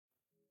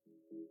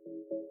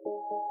Welcome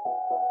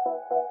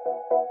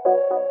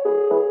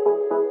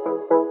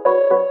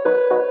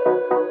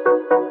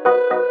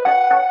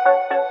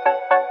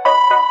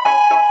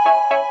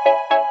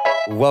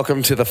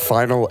to the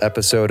final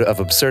episode of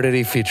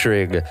Absurdity,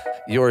 featuring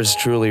yours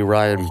truly,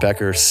 Ryan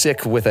Becker,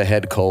 sick with a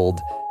head cold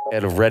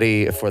and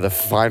ready for the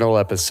final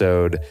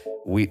episode.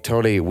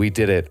 Tony, we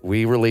did it.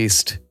 We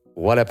released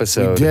one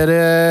episode. We did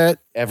it.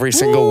 Every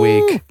single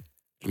week.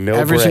 No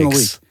every breaks. single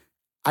week.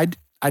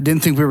 I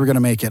didn't think we were going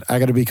to make it. I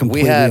got to be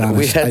completely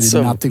honest. I did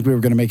not think we were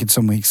going to make it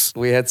some weeks.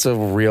 We had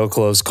some real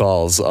close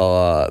calls.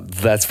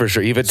 That's for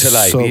sure. Even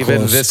tonight, So even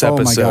close. this Oh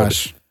my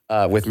episode.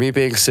 gosh. With me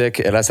being sick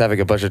and us having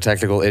a bunch of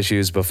technical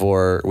issues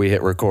before we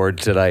hit record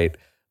tonight,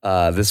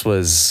 this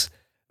was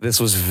a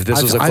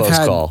close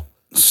call.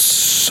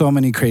 So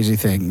many crazy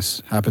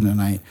things happen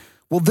tonight.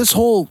 Well, this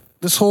whole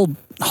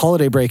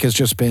holiday break has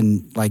just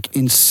been like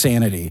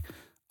insanity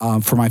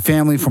for my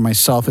family, for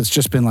myself. It's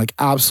just been like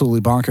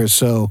absolutely bonkers.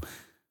 So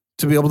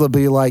to be able to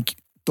be like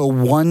the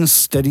one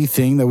steady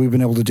thing that we've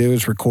been able to do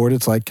is record.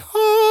 It's like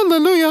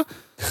hallelujah.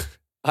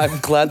 I'm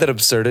glad that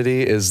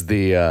absurdity is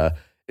the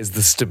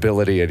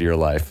stability in your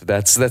life.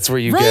 That's where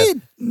you get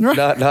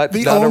not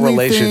a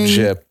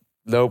relationship.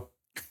 Nope.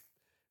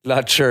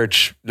 Not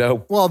church.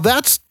 Nope. Well,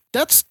 that's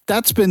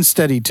been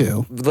steady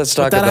too. Let's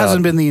talk but that about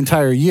hasn't been the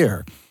entire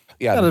year.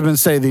 Yeah. That has been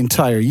steady the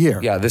entire year.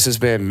 Yeah, this has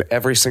been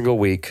every single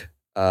week,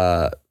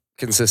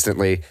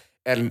 consistently.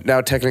 And now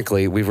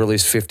technically we've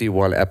released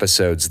 51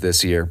 episodes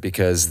this year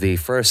because the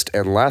first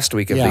and last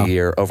week of the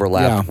year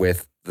overlapped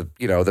with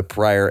the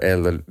prior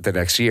and the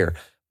next year.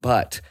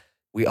 But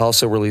we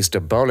also released a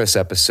bonus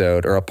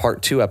episode or a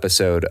part 2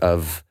 episode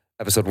of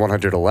episode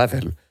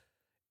 111.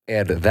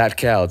 And that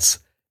counts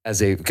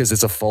because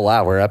it's a full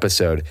hour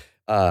episode.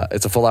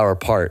 It's a full hour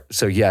part.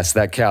 So yes,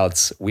 that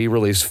counts. We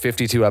released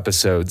 52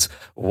 episodes,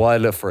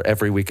 one for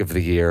every week of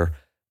the year.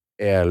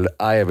 And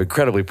I am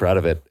incredibly proud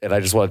of it. And I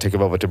just want to take a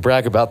moment to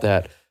brag about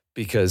that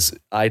because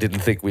I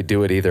didn't think we'd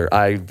do it either.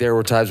 There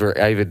were times where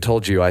I even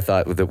told you I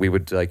thought that we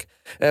would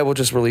we'll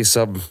just release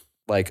some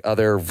like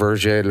other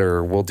version,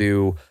 or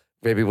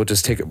maybe we'll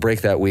just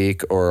break that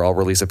week, or I'll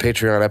release a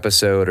Patreon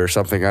episode or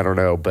something. I don't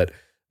know. But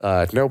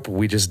nope,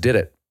 we just did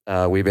it.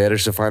 We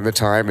managed to find the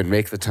time and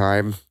make the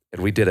time,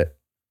 and we did it.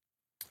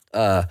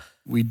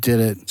 We did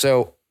it.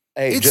 So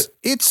hey,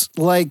 it's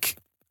like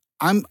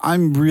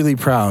I'm really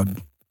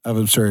proud of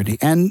absurdity,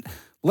 and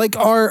like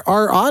our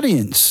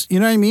audience, you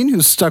know what I mean,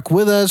 who's stuck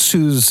with us,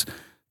 who's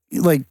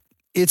like,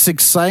 it's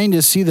exciting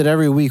to see that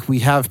every week we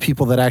have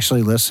people that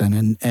actually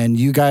listen, and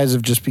you guys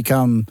have just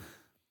become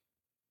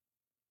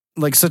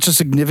like such a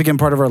significant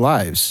part of our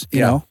lives, you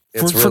know,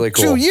 it's really for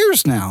cool. 2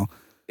 years now.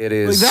 It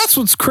is. Like, that's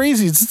what's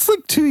crazy. It's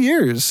like 2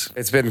 years.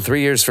 It's been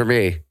 3 years for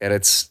me, and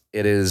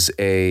it is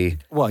a.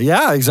 Well,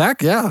 yeah,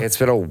 exactly. Yeah.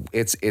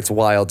 It's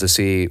wild to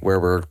see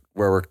where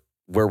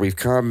we've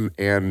come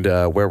and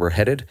where we're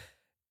headed.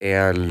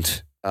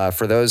 And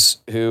for those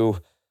who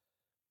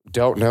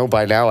don't know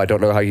by now, I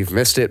don't know how you've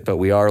missed it, but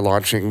we are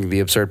launching the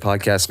Absurd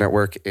Podcast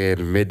Network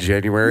in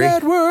mid-January.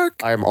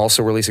 I'm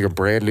also releasing a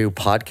brand new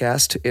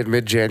podcast in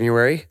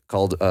mid-January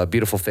called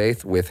Beautiful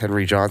Faith with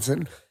Henry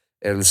Johnson.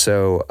 And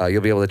so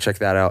you'll be able to check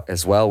that out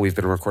as well. We've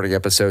been recording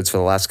episodes for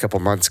the last couple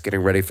months,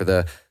 getting ready for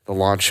the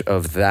launch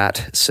of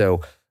that.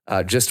 So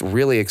just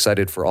really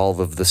excited for all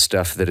of the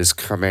stuff that is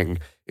coming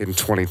in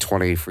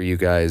 2020 for you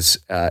guys,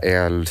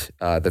 and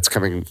that's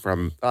coming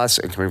from us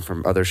and coming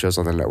from other shows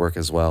on the network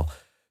as well.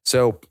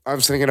 So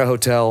I'm sitting in a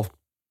hotel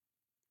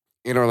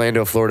in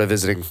Orlando, Florida,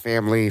 visiting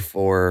family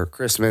for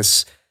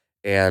Christmas.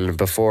 And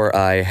before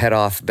I head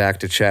off back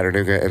to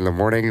Chattanooga in the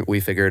morning, we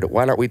figured,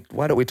 why don't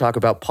we talk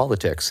about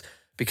politics?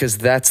 Because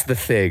that's the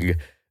thing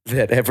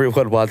that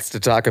everyone wants to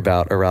talk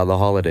about around the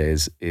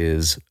holidays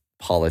is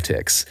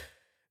politics.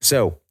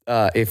 So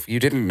if you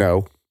didn't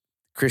know,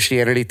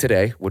 Christianity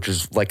Today, which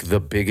is like the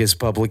biggest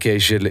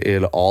publication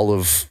in all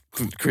of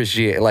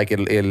Christianity, like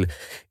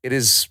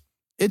it's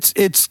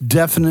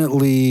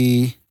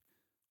definitely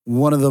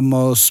one of the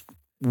most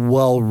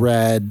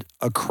well-read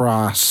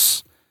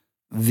across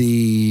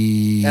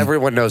the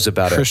everyone knows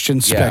about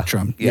Christian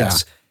spectrum.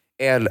 Yes.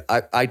 Yeah. And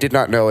I did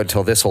not know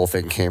until this whole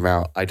thing came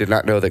out. I did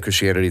not know that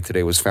Christianity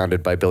Today was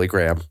founded by Billy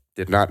Graham.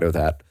 Did not know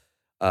that.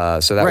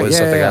 So that was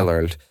something I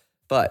learned.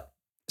 But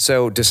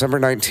so December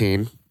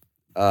 19,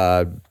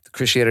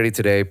 Christianity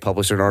Today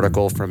published an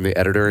article from the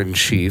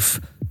editor-in-chief,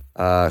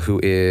 who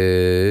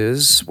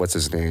is, what's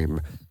his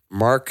name?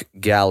 Mark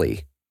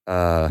Galley.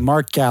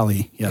 Mark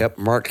Galley. Yep,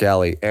 Mark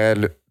Galley.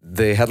 And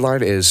the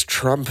headline is,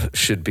 Trump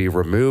should be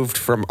removed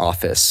from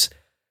office.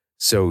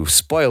 So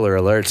spoiler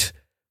alert,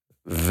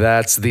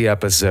 that's the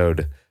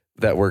episode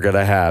that we're going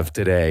to have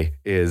today.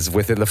 Is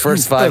within the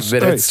first 5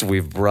 minutes,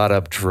 we've brought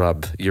up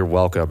Trump. You're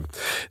welcome.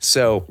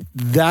 So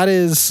that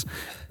is,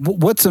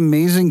 what's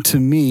amazing to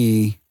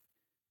me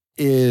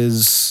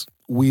is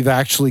we've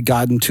actually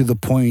gotten to the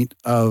point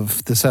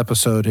of this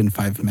episode in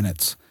 5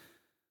 minutes.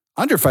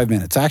 Under 5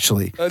 minutes,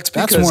 actually.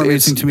 That's more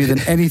amazing to me than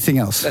anything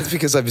else. That's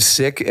because I'm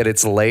sick and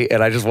it's late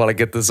and I just want to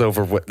get this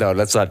over with. No,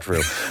 that's not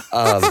true.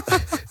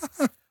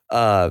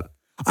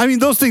 I mean,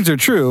 those things are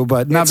true,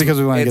 but not because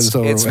we want to get this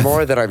over It's with.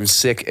 more that I'm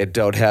sick and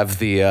don't have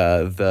the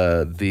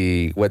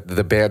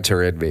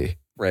banter in me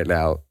right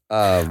now.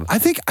 I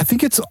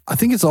think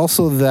it's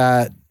also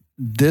that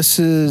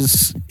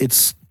there's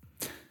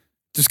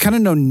kind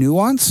of no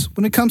nuance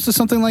when it comes to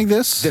something like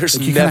this. There's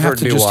like you kinda never have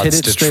to just hit nuance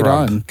it to straight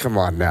Trump. on. Come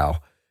on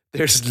now.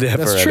 There's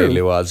never That's any true.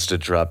 nuance to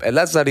Trump. And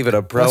that's not even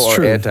a pro That's or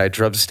true.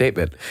 anti-Trump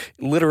statement.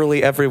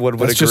 Literally everyone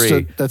would That's just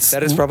agree. that's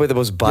That is probably the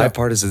most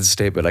bipartisan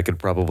statement I could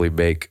probably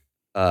make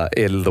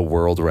in the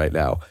world right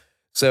now.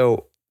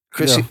 So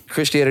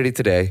Christianity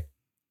Today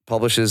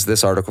publishes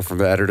this article from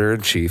the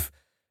editor-in-chief,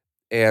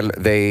 and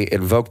they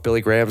invoke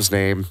Billy Graham's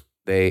name.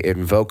 They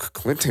invoke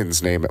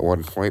Clinton's name at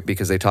one point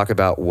because they talk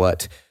about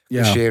what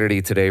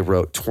Christianity Today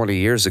wrote 20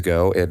 years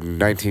ago in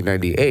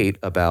 1998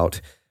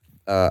 about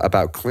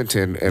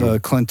Clinton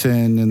and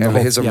Clinton and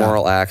his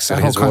immoral acts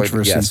and his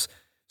controversy. Yes.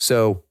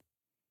 So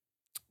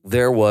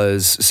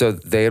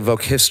they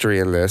invoke history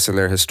in this and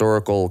their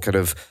historical kind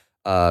of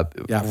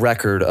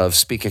record of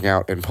speaking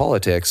out in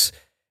politics.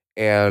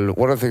 And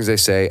one of the things they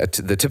say,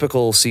 the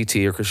typical CT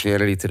or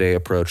Christianity Today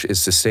approach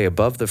is to stay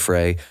above the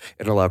fray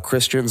and allow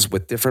Christians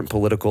with different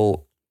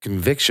political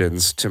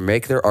convictions to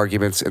make their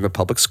arguments in the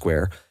public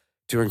square,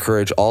 to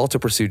encourage all to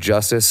pursue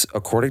justice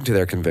according to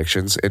their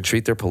convictions and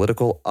treat their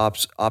political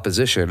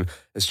opposition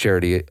as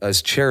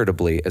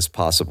charitably as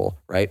possible,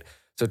 right?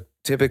 So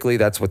typically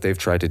that's what they've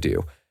tried to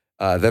do.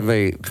 Then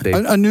they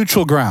a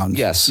neutral ground.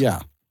 Yes.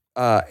 Yeah.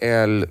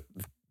 And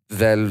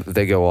then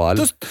they go on.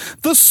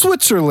 The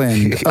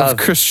Switzerland of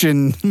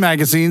Christian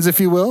magazines, if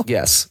you will.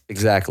 Yes,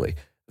 exactly.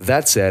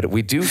 That said,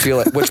 we do feel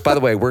it, which by the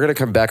way, we're going to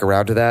come back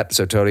around to that.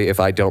 So Tony, if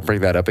I don't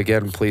bring that up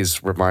again,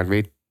 please remind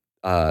me.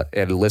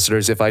 And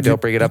listeners, if I don't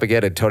bring it up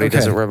again and Tony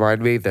doesn't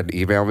remind me, then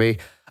email me.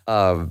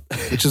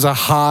 Which is a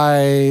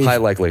high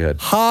likelihood.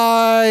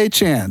 High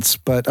chance,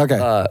 but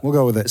okay, we'll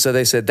go with it. So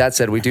they said, that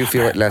said, we do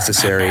feel it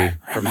necessary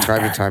from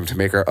time to time to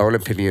make our own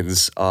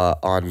opinions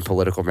on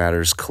political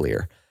matters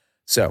clear.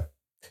 So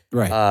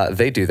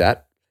they do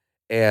that.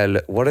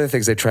 And one of the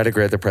things they try to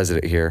grant the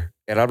president here,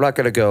 and I'm not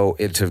going to go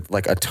into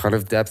like a ton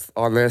of depth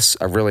on this.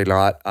 I'm really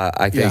not.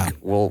 I think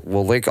we'll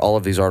link all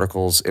of these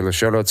articles in the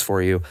show notes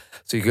for you,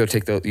 so you can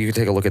take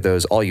a look at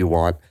those all you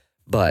want.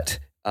 But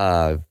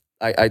I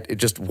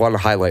just one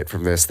highlight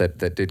from this that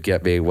did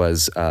get me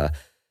was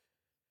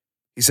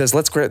he says,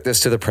 let's grant this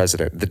to the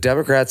president. The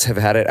Democrats have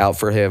had it out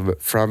for him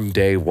from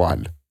day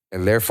one,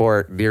 and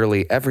therefore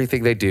nearly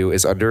everything they do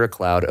is under a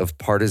cloud of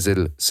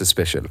partisan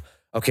suspicion.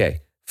 Okay,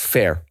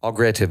 fair. I'll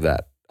grant him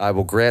that. I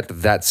will grant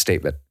that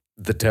statement.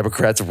 The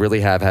Democrats really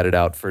have had it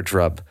out for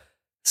Trump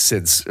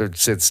since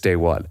day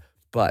one.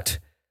 But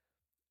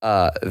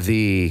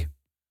the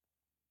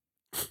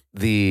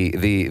thing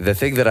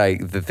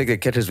that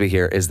catches me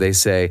here is they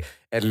say,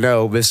 and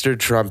no, Mr.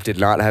 Trump did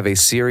not have a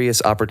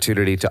serious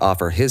opportunity to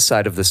offer his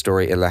side of the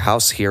story in the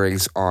House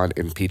hearings on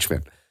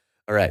impeachment.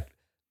 All right.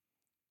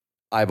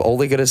 I'm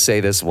only going to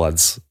say this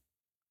once,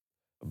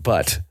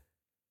 but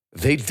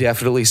they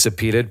definitely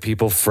subpoenaed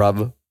people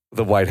from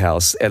the White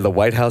House, and the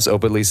White House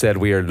openly said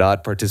we are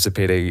not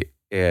participating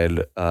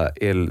in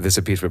this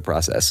impeachment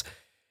process.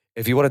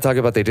 If you want to talk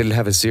about they didn't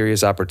have a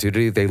serious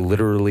opportunity, they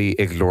literally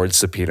ignored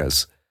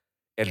subpoenas,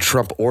 and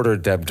Trump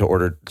ordered them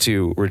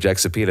to reject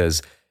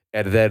subpoenas,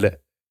 and then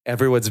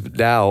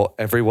not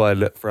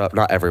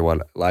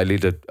everyone. I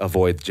need to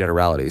avoid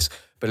generalities.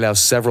 But now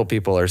several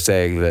people are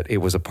saying that it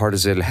was a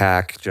partisan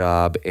hack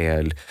job,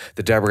 and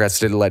the Democrats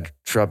didn't let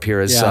Trump hear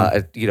his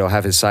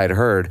have his side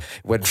heard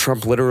when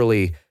Trump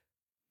literally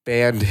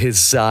banned his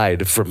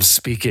side from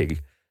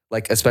speaking.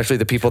 Like especially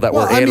the people that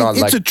were in on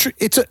like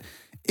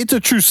it's a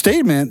true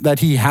statement that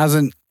he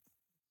hasn't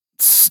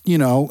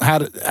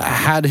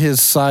had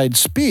his side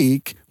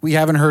speak. We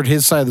haven't heard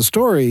his side of the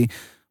story.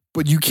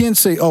 But you can't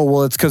say, oh,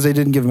 well, it's because they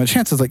didn't give him a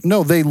chance. It's like,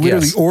 no, they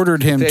literally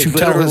ordered him to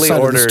tell his side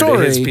of the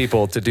story. His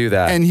people to do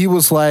that. And he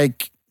was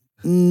like,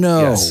 no.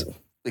 Yes,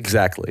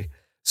 exactly.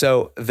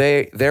 So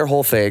their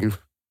whole thing,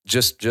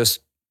 just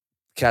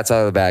cat's out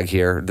of the bag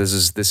here. This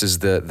is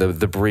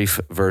the brief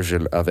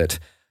version of it.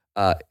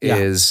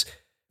 Is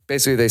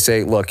basically they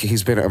say, look,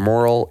 he's been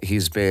immoral. He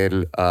has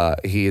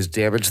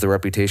damaged the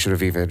reputation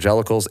of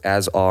evangelicals,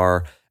 as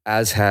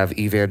have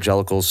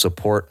evangelicals'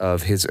 support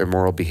of his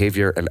immoral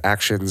behavior and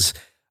actions.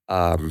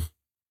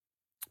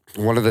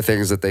 One of the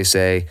things that they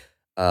say,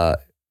 how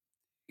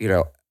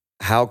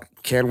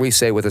can we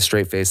say with a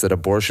straight face that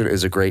abortion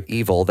is a great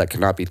evil that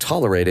cannot be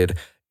tolerated,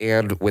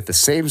 and with the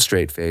same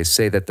straight face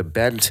say that the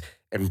bent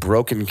and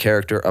broken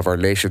character of our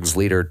nation's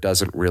leader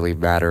doesn't really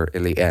matter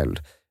in the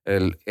end?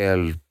 And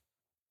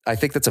I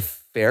think that's a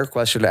fair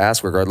question to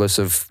ask, regardless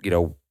of,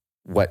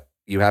 what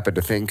you happen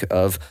to think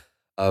of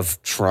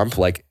Trump.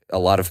 Like a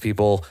lot of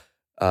people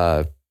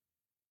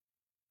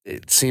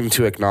seem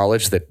to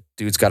acknowledge that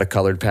dude's got a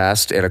colored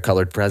past and a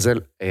colored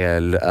present,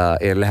 and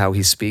how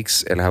he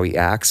speaks and how he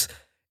acts,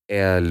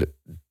 and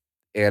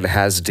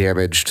has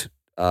damaged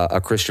a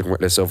Christian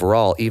witness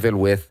overall, even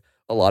with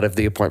a lot of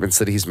the appointments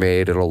that he's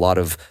made and a lot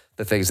of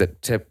the things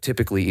that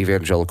typically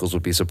evangelicals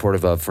would be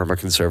supportive of from a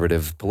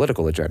conservative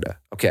political agenda.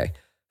 Okay,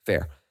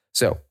 Fair.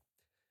 So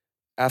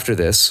after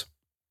this,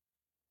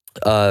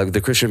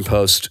 the Christian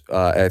Post,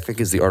 I think,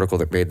 is the article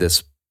that made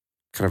this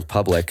kind of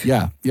public.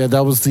 Yeah,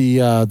 that was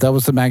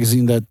the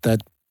magazine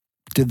that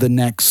did the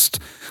next.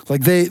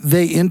 Like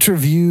they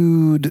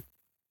interviewed.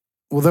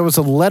 Well, there was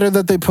a letter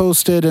that they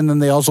posted, and then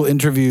they also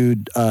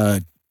interviewed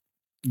Mark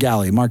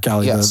Galley,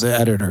 Yes. the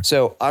editor.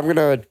 So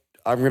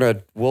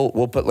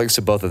we'll put links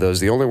to both of those.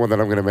 The only one that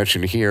I'm going to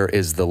mention here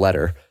is the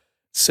letter.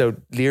 So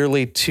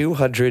nearly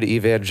 200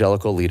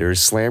 evangelical leaders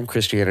slam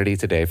Christianity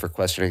Today for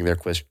questioning their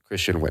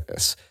Christian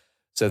witness.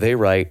 So they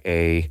write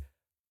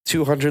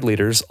 200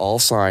 leaders all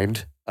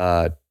signed,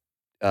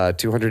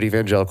 200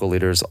 evangelical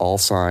leaders all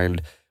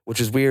signed, which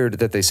is weird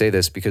that they say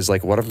this because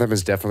like one of them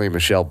is definitely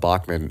Michelle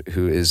Bachmann,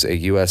 who is a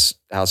U.S.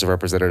 House of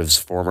Representatives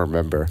former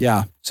member.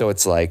 Yeah. So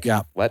it's like,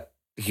 what?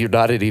 You're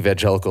not an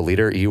evangelical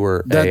leader. You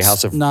were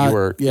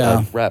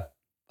a rep.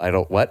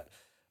 What?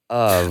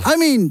 I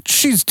mean,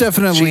 she's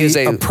definitely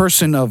a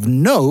person of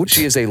note.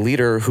 She is a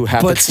leader who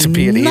happens to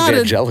be an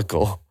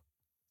evangelical.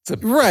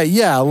 Right.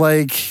 Yeah.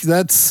 Like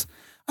that's,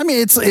 I mean,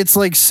 it's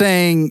like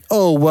saying,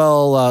 oh,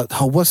 well,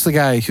 what's the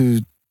guy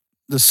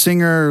the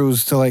singer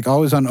who's like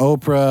always on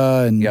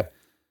Oprah and yep.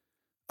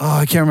 Oh,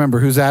 I can't remember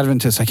who's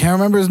Adventist. I can't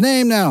remember his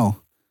name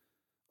now.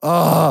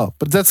 Oh,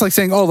 but that's like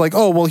saying,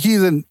 well,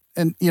 he's an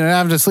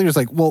Adventist leader. It's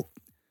like, well,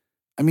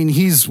 I mean,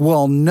 he's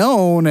well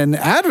known and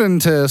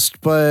Adventist,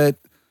 but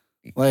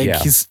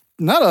he's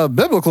not a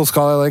biblical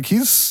scholar. Like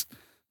he's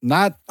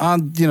not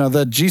on,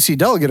 the GC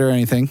delegate or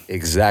anything.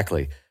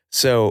 Exactly.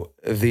 So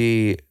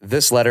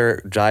this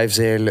letter dives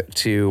in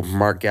to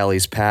Mark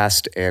Galley's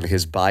past and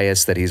his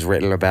bias that he's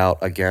written about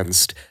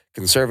against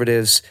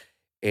conservatives.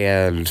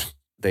 And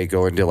they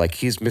go into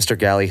Mr.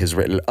 Galley has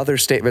written other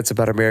statements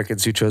about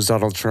Americans who chose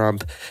Donald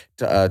Trump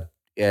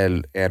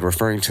and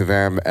referring to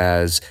them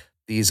as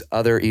these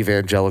other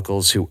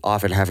evangelicals who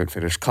often haven't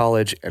finished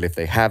college. And if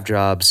they have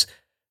jobs,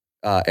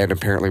 and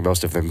apparently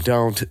most of them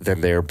don't,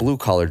 then they are blue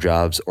collar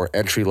jobs or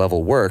entry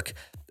level work,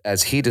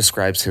 as he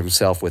describes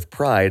himself with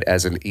pride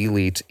as an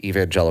elite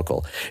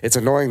evangelical. It's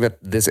annoying that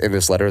in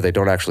this letter, they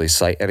don't actually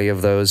cite any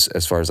of those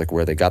as far as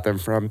where they got them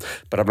from,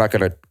 but I'm not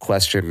going to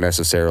question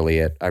necessarily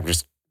it. I'm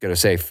just going to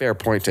say fair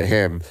point to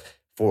him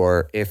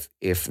for if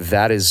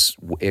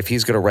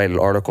he's going to write an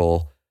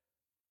article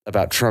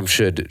about Trump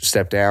should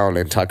step down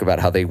and talk about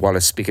how they want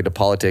to speak into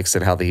politics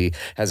and how he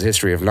has a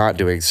history of not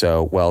doing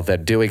so, well,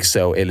 then doing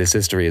so in his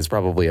history is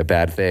probably a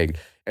bad thing.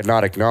 And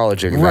not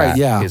acknowledging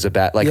is a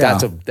bad,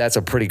 that's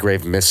a pretty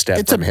grave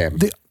misstep from him.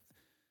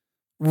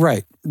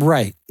 Right.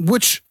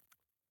 Which,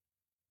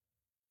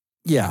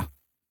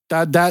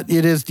 that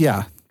it is.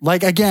 Yeah.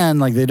 Like, again,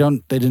 they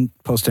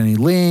didn't post any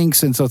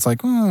links. And so it's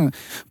like,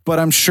 but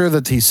I'm sure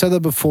that he said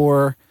that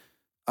before.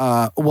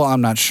 Well,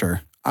 I'm not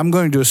sure. I'm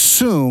going to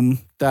assume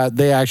that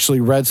they actually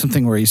read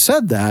something where he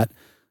said that.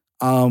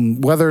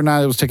 Whether or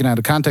not it was taken out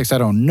of context, I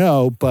don't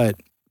know. But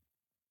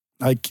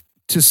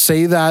to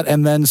say that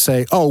and then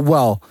say, oh,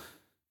 well,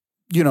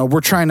 we're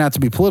trying not to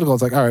be political.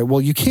 It's like, all right, well,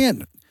 you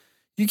can't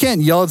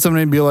yell at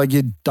somebody and be like,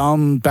 you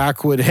dumb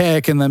backwood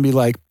hick, and then be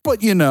like,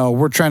 but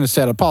we're trying to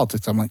stay out of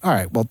politics. I'm like, all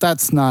right, well,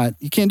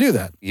 you can't do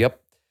that.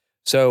 Yep.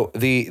 So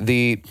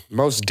the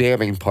most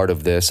damning part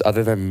of this,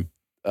 other than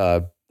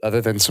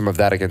some of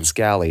that against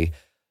Galley,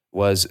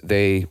 was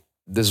this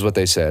is what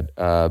they said.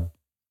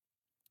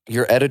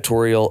 Your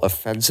editorial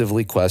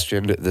offensively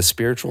questioned the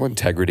spiritual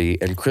integrity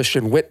and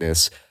Christian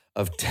witness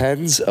of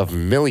tens of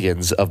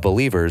millions of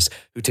believers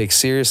who take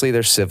seriously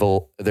their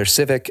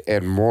civic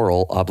and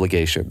moral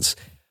obligations.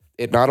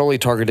 It not only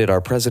targeted our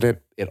president,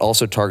 it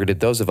also targeted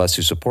those of us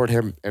who support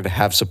him and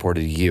have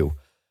supported you.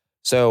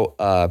 So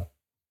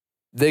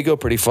they go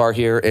pretty far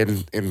here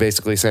in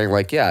basically saying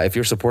if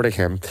you're supporting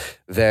him,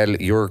 then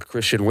your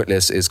Christian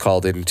witness is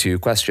called into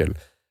question.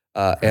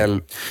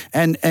 And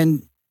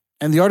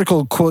the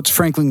article quotes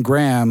Franklin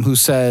Graham, who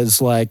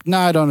says no,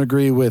 I don't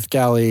agree with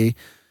Galley.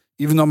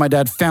 Even though my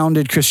dad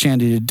founded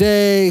Christianity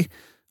Today,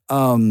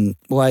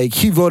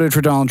 he voted for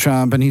Donald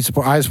Trump, and I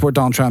support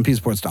Donald Trump. He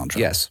supports Donald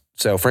Trump. Yes.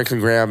 So Franklin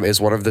Graham is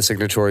one of the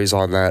signatories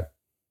on that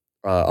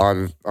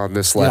on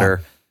this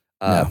letter.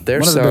 There's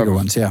one of the bigger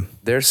ones. Yeah.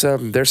 There's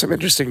some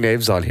interesting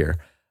names on here.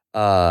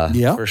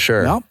 For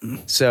sure. Yep.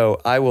 So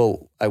I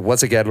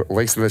once again,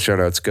 links in the show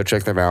notes. Go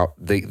check them out.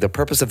 The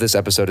purpose of this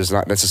episode is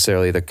not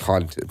necessarily the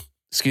content.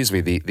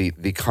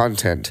 The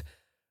content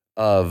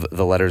of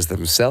the letters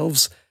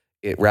themselves.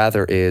 It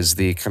rather is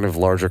the kind of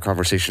larger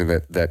conversation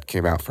that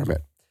came out from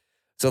it.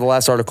 So the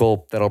last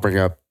article that I'll bring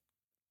up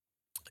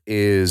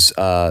is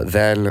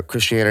then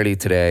Christianity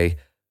Today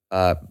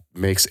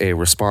makes a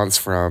response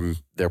from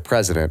their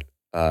president,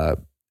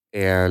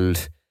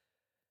 and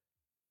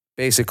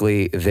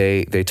basically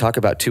they talk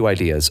about two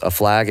ideas: a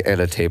flag and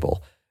a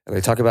table. And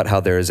they talk about how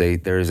there is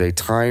a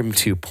time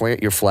to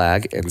plant your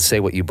flag and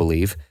say what you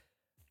believe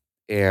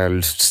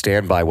and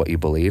stand by what you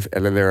believe,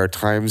 and then there are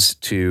times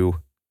to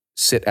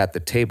sit at the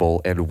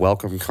table and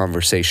welcome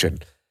conversation.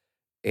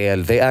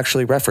 And they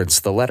actually reference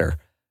the letter.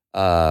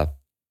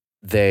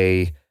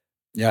 They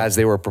as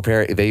they were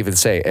preparing, they even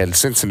say, and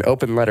since an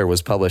open letter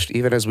was published,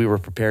 even as we were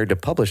preparing to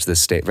publish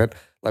this statement,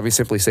 let me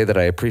simply say that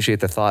I appreciate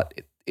the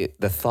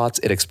thoughts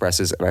it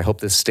expresses, and I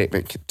hope this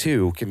statement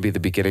too can be the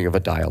beginning of a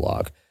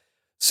dialogue.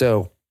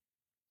 So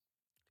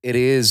it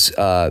is,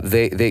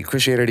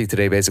 Christianity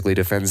Today basically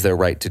defends their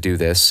right to do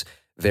this,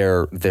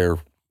 their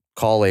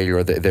calling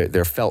or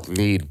their felt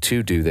need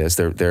to do this,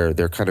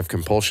 their kind of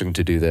compulsion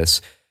to do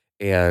this,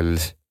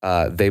 and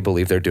they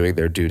believe they're doing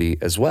their duty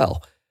as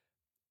well.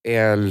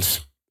 And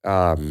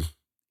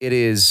it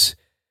is,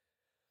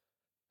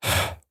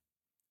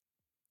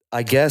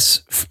 I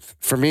guess,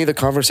 for me, the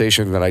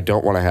conversation that I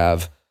don't want to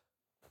have,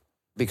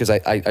 because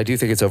I do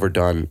think it's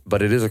overdone,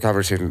 but it is a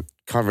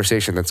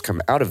conversation that's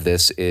come out of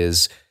this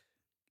is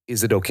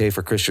it okay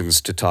for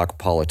Christians to talk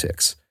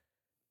politics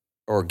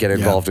or get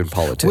involved in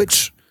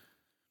politics?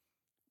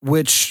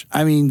 Which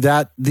I mean,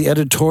 that the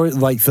editorial,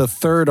 like the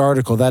third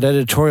article, that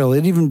editorial,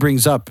 it even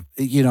brings up,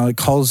 it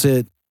calls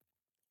it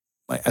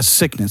like a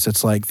sickness.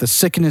 It's like the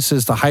sickness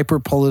is the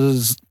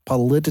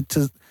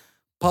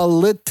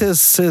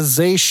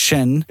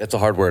politicization. That's a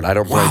hard word. I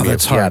don't blame you.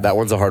 That's hard. Yeah, that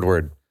one's a hard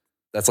word.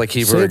 That's like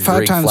Hebrew Say it and 5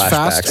 Greek times flashbacks.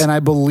 fast, and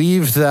I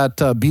believe that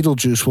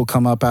Beetlejuice will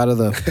come up out of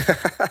the.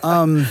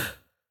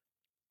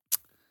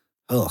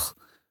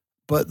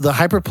 But the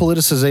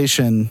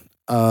hyperpoliticization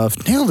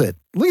of, nailed it.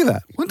 Look at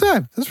that. One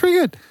time. That's pretty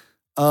good.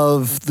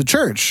 Of the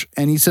church.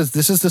 And he says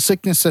this is the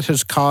sickness that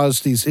has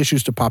caused these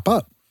issues to pop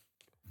up.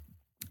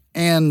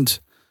 And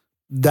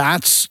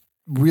that's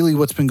really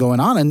what's been going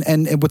on.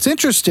 And what's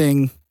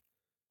interesting,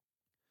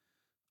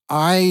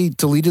 I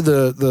deleted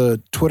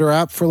the Twitter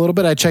app for a little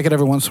bit. I check it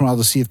every once in a while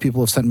to see if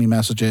people have sent me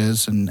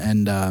messages.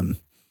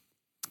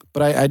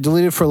 But I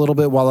deleted it for a little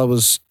bit while I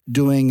was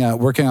doing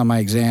working on my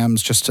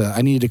exams.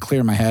 I needed to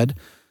clear my head.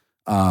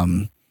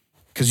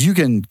 Because you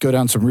can go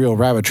down some real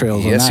rabbit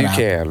trails. Yes, on that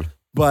you app. can.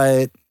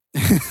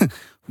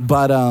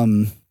 But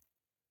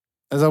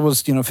as I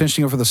was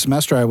finishing up for the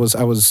semester, I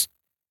was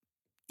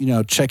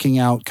checking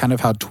out kind of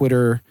how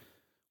Twitter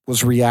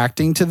was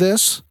reacting to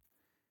this,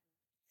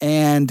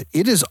 and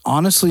it is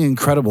honestly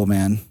incredible,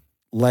 man.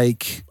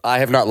 Like, I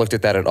have not looked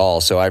at that at all,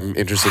 so I'm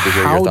interested to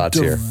hear your thoughts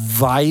here.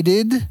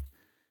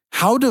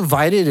 How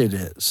divided it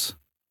is.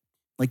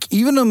 Like,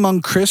 even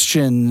among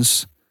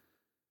Christians,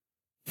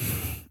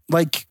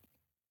 like,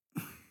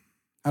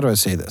 how do I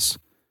say this?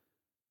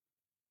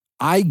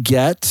 I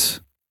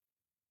get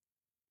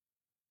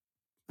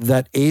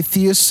that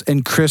atheists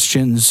and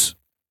Christians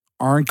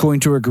aren't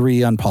going to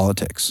agree on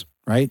politics,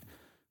 right?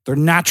 They're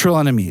natural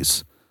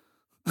enemies.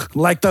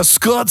 Like the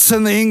Scots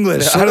and the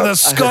English, or the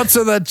Scots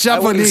and the Japanese. I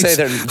wouldn't say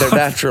they're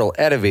natural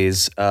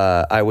enemies.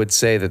 I would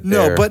say that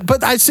no,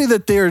 but I say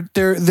that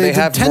they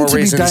have tend more to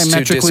be reasons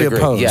diametrically to disagree.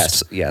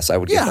 opposed. Yes, I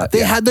would give that.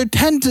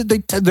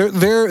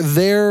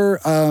 Their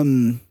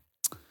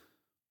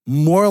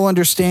moral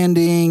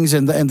understandings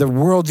and the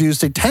worldviews,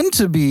 they tend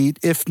to be,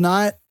 if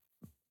not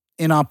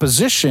in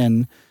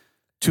opposition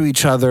to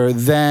each other,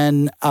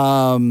 then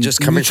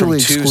just coming mutually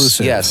from two.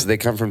 exclusive. Yes, they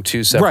come from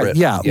two separate. Right.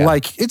 Yeah.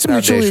 Like it's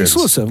mutually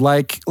exclusive.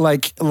 Like I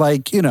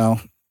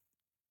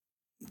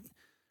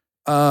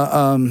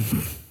won't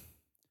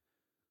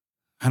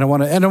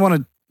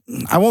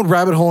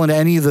rabbit hole into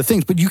any of the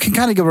things, but you can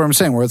kind of get what I'm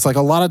saying, where it's like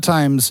a lot of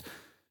times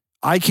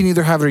I can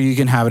either have it or you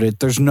can have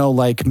it. There's no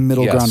like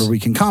middle ground where we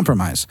can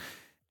compromise.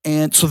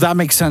 And so that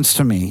makes sense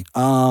to me.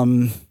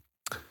 I'd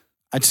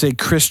say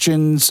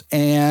Christians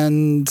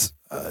and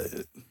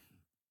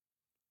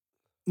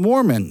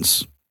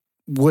Mormons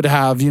would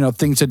have,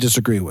 things to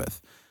disagree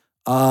with.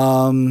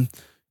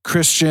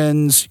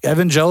 Christians,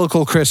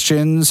 evangelical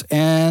Christians,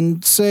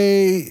 and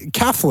say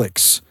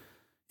Catholics,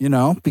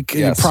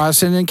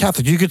 Protestant and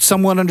Catholic. You could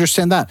somewhat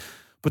understand that.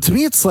 But to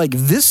me, it's like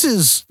this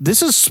is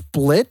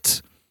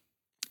split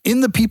in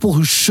the people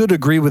who should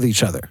agree with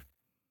each other.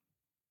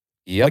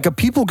 Yep. Like a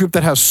people group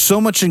that has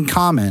so much in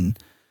common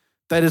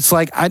that it's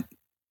like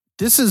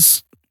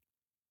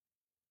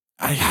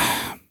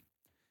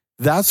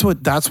that's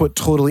what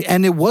totally,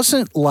 and it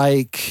wasn't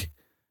like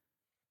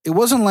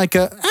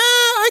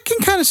I can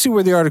kind of see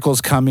where the article is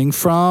coming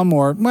from,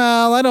 or,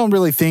 well, I don't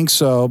really think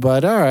so,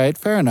 but all right,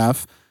 fair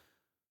enough.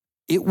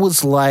 It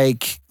was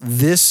like,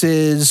 they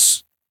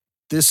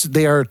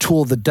are a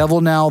tool of the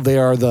devil now. They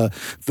are the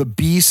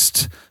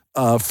beast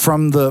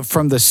from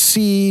the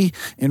sea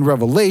in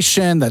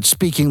Revelation that's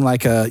speaking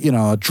like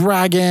a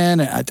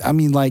dragon. I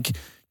mean, like,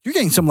 you're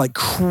getting some like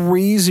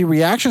crazy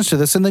reactions to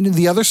this. And then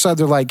the other side,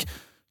 they're like,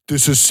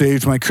 this has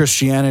saved my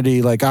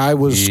Christianity. Like, I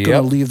was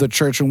going to leave the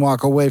church and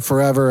walk away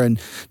forever, and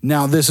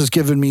now this has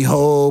given me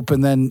hope.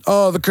 And then,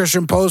 the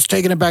Christian Post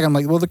taking it back. I'm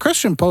like, well, the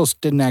Christian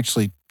Post didn't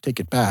actually take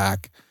it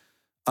back.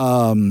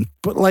 But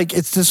like,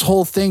 it's this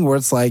whole thing where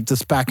it's like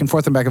this back and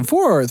forth and back and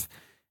forth.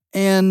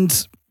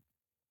 And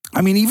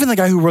I mean, even the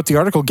guy who wrote the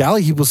article,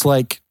 Galley, he was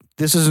like,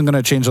 this isn't going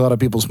to change a lot of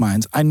people's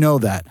minds. I know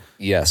that.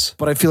 Yes.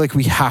 But I feel like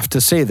we have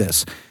to say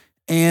this.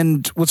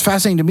 And what's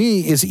fascinating to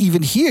me is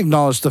even he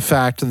acknowledged the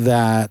fact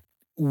that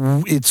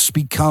it's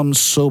become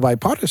so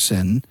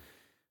bipartisan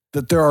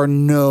that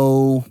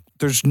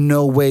there's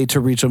no way to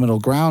reach a middle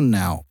ground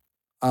now.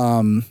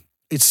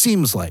 it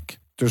seems like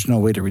there's no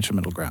way to reach a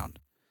middle ground.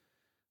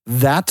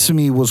 That to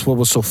me was what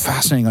was so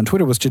fascinating on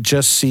Twitter, was to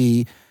just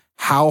see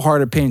how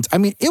hard it pains. I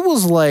mean, it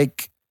was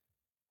like,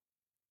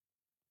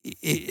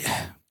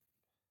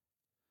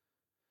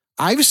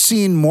 I've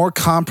seen more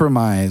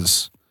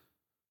compromise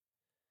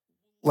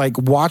like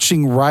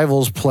watching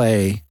rivals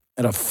play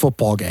at a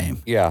football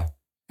game. Yeah.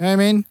 You know what I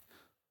mean?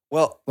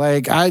 Well,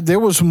 Like there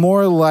was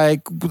more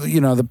like,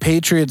 the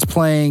Patriots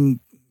playing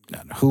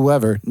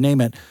whoever,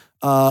 name it.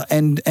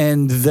 And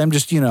them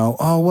just, you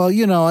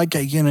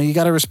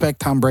got to respect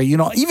Tom Brady.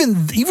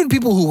 Even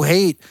people who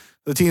hate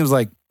the teams,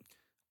 like,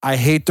 I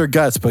hate their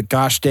guts, but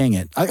gosh dang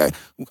it.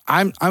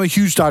 I'm a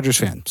huge Dodgers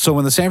fan. So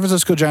when the San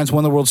Francisco Giants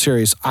won the World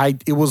Series,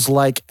 it was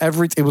like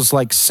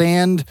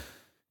sand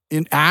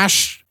in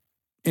ash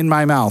in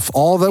my mouth.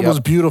 All that was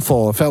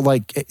beautiful. It felt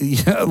like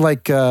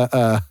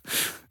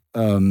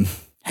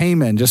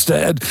Heyman, just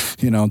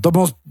the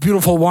most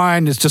beautiful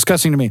wine is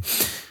disgusting to me.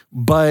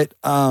 But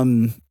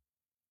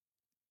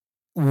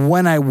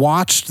when I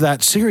watched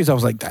that series, I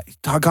was like,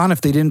 doggone if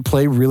they didn't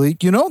play really,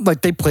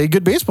 like they played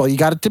good baseball. You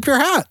got to tip your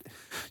hat.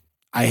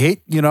 I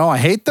hate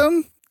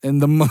them.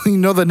 And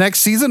the next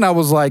season I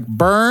was like,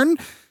 burn,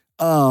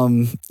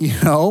 but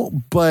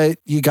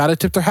you got to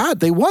tip their hat.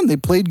 They won. They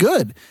played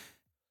good.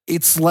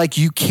 It's like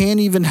you can't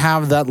even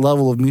have that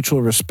level of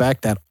mutual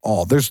respect at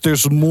all.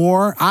 There's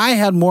more. I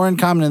had more in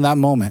common in that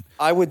moment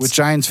with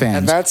Giants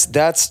fans. And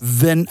that's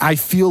then I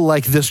feel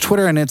like this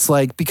Twitter, and it's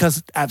like,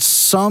 because at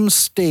some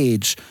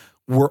stage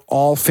we're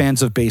all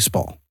fans of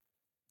baseball.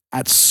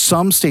 At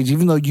some stage,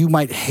 even though you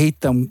might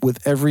hate them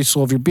with every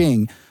soul of your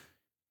being,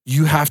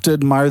 you have to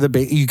admire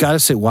you got to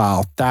say,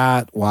 wow.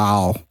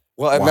 Well,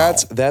 and wow.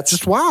 that's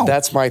just wow.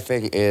 That's my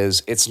thing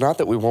is, it's not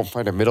that we won't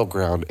find a middle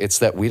ground. It's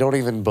that we don't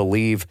even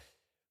believe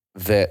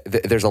that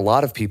there's a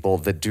lot of people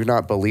that do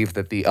not believe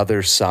that the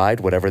other side,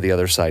 whatever the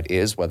other side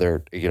is,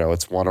 whether,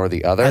 it's one or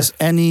the other, has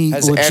any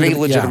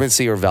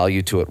legitimacy or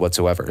value to it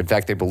whatsoever. In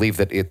fact, they believe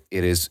that it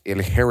is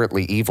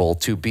inherently evil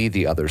to be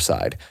the other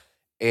side.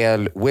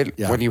 And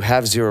when you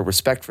have zero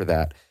respect for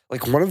that,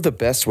 like, one of the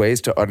best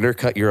ways to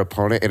undercut your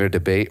opponent in a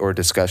debate or a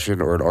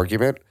discussion or an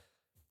argument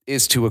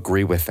is to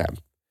agree with them.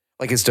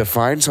 Like, is to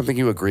find something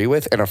you agree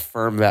with and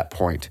affirm that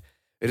point.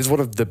 It is one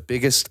of the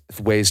biggest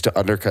ways to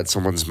undercut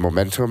someone's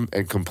momentum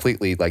and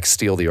completely, like,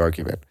 steal the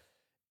argument.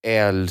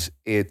 And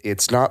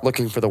it's not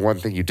looking for the one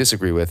thing you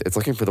disagree with. It's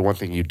looking for the one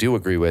thing you do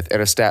agree with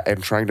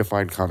and trying to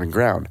find common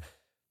ground.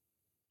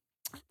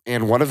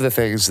 And one of the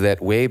things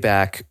that way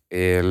back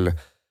in,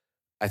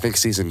 I think,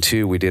 season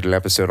 2, we did an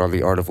episode on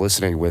the art of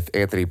listening with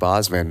Anthony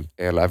Bosman,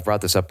 and I've brought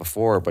this up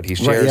before, but he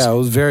shares. Right, it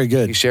was very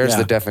good. He shares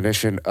the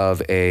definition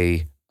of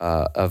a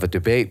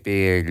debate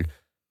being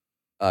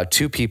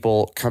two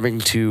people coming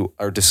to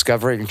or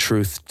discovering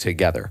truth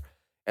together,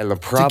 and the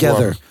problem.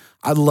 Together,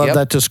 I love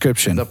that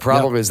description. The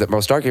problem is that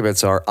most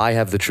arguments are, I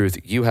have the truth,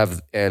 you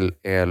have,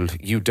 and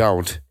you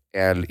don't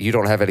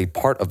have any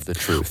part of the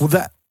truth.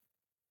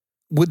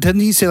 Well,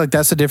 didn't he say, like,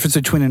 that's the difference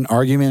between an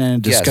argument and a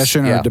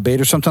discussion or a debate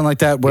or something like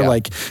that? Where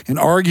like an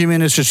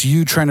argument is just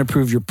you trying to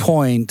prove your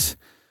point,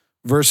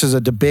 versus a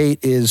debate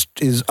is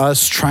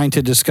us trying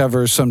to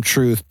discover some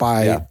truth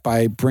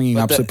by bringing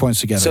opposite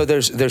points together. So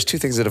there's two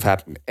things that have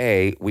happened.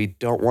 A, we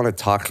don't want to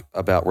talk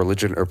about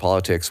religion or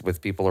politics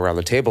with people around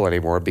the table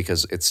anymore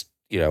because it's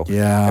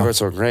everyone's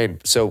so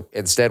ingrained. So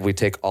instead, we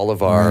take all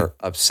of our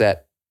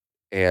upset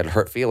and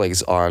hurt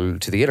feelings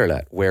onto the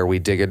internet, where we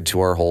dig into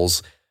our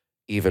holes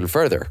even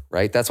further,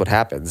 right? That's what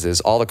happens,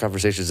 is all the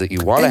conversations that you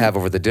want to have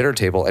over the dinner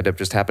table end up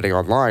just happening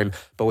online,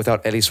 but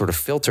without any sort of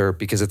filter,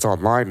 because it's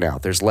online now.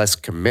 There's less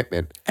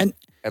commitment and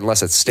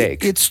less at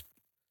stake.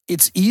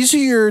 It's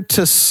easier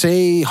to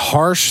say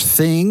harsh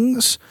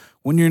things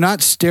when you're not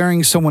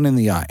staring someone in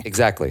the eye.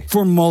 Exactly.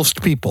 For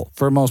most people.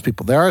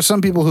 There are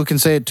some people who can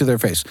say it to their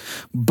face,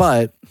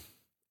 but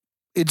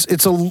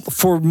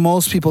for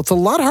most people, it's a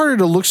lot harder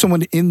to look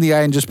someone in the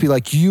eye and just be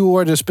like, you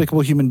are a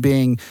despicable human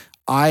being.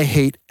 I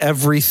hate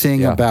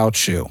everything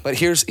about you. But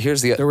here's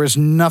the... There is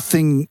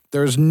nothing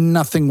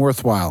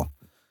worthwhile.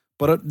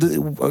 But,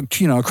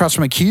 across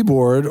from a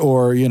keyboard,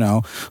 or,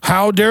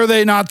 how dare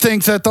they not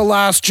think that The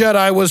Last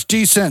Jedi was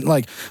decent?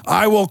 Like,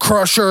 I will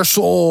crush your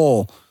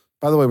soul.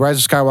 By the way,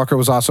 Rise of Skywalker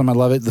was awesome. I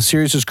love it. The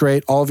series is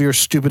great. All of you are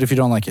stupid if you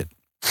don't like it.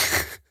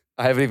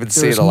 I haven't even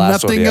seen the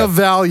last one yet. There's nothing of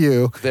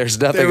value. There's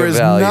nothing of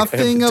value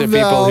to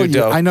people who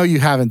don't. I know you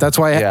haven't. That's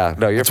why.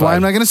 That's why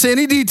I'm not going to say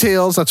any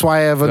details. That's why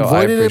I have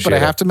avoided it. But I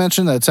have to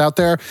mention that it's out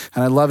there,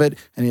 and I love it.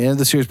 And you ended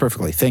the series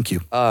perfectly. Thank you.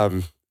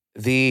 Don't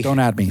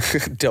add me.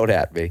 Don't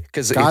add me,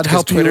 because God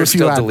help you Twitter's if you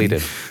still add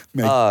deleted.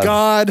 Me. May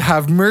God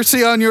have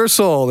mercy on your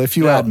soul if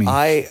you add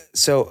me.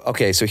 So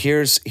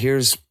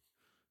here's.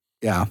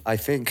 Yeah. I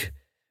think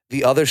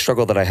the other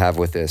struggle that I have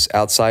with this,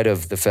 outside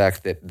of the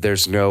fact that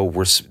there's no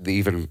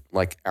even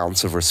like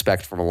ounce of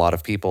respect from a lot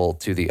of people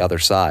to the other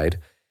side,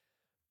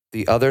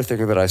 the other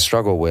thing that I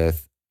struggle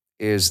with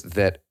is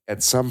that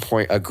at some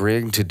point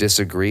agreeing to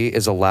disagree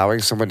is allowing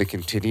someone to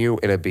continue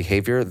in a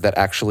behavior that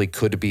actually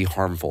could be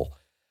harmful,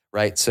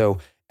 right? So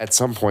at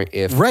some point,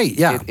 if Right,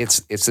 yeah.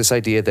 it's this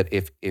idea that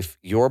if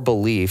your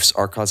beliefs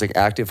are causing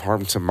active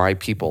harm to my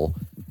people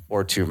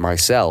or to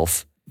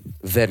myself,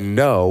 then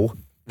no,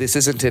 this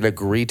isn't an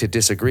agree to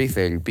disagree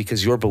thing,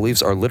 because your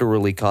beliefs are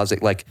literally causing,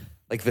 like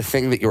the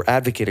thing that you're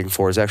advocating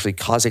for is actually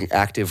causing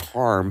active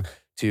harm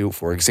to,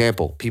 for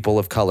example, people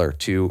of color,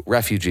 to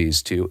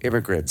refugees, to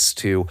immigrants,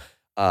 to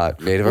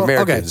Native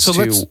Americans.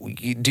 Okay, so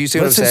do you see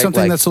what I'm let's say saying?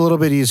 something that's a little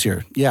bit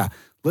easier. Yeah,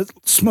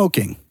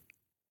 smoking.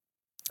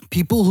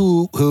 People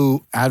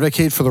who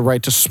advocate for the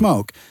right to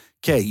smoke.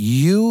 Okay,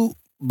 you,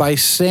 by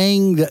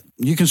saying that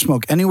you can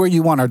smoke anywhere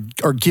you want,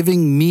 are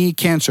giving me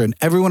cancer and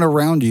everyone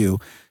around you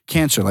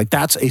cancer. Like,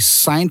 that's a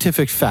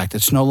scientific fact.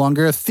 It's no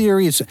longer a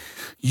theory.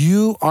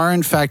 You are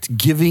in fact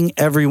giving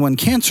everyone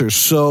cancer.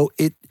 So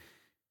it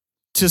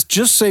to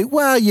just say,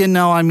 well,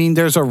 I mean,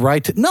 there's a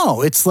right to,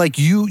 no, it's like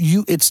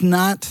it's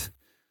not,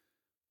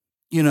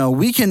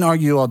 we can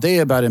argue all day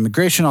about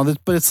immigration, all this,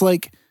 but it's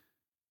like,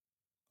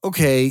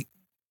 okay,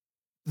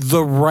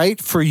 the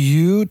right for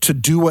you to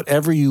do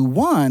whatever you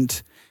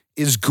want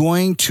is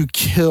going to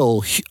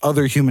kill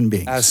other human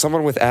beings. As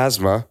someone with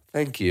asthma,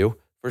 thank you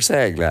for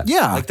saying that.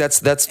 Yeah. Like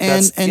that's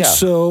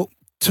so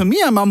to me,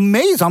 I'm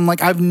amazed. I'm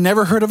like, I've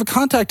never heard of a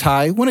contact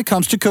high when it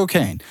comes to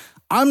cocaine.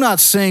 I'm not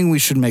saying we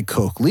should make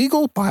coke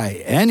legal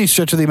by any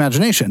stretch of the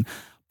imagination,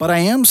 but I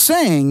am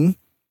saying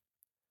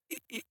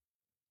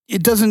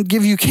it doesn't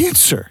give you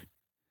cancer.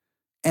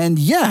 And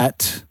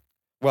yet,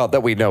 well,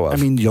 that we know of. I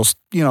mean,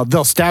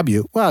 they'll stab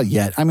you. Well,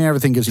 yet. I mean,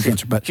 everything gives you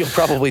cancer, but you'll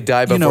probably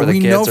die before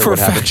the cancer would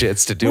have a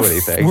chance to do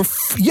anything.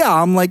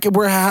 I'm like,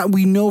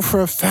 we know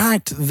for a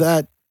fact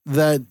that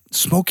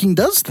smoking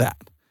does that,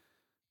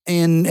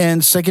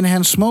 and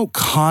secondhand smoke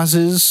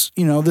causes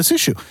this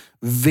issue.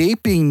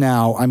 Vaping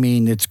now, I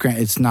mean,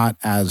 it's not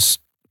as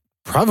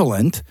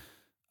prevalent,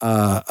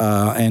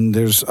 and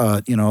there's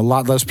a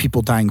lot less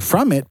people dying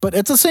from it, but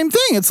it's the same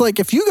thing. It's like,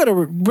 if you got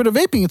rid of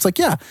vaping, it's like,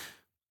 yeah.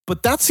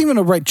 But that's even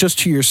a right just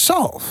to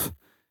yourself.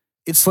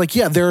 It's like,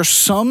 yeah, there are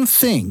some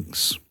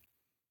things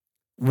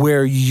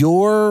where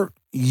your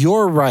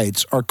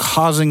rights are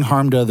causing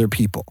harm to other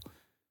people.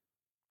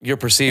 Your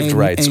perceived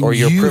rights or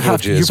your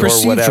privileges or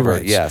whatever.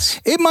 Rights.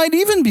 Yes. It might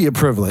even be a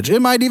privilege.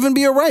 It might even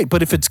be a right.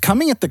 But if it's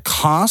coming at the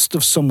cost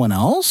of someone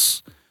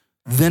else,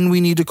 then we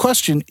need to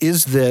question,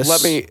 is this...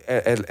 let's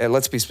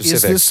be specific.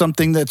 Is this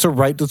something that's a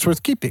right that's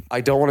worth keeping?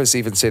 I don't want to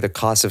even say the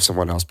cost of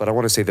someone else, but I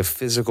want to say the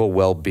physical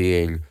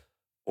well-being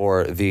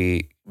or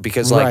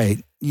because like,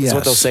 right. Yes.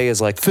 what they'll say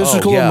is like,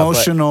 physical,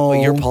 emotional,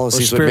 but your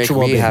policies would make me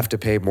well-being. have to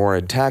pay more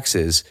in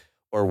taxes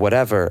or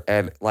whatever.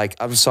 And like,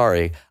 I'm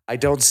sorry, I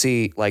don't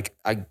see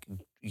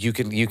you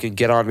can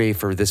get on me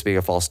for this being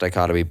a false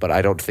dichotomy, but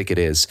I don't think it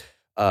is.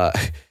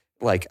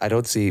 Like, I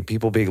don't see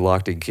people being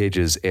locked in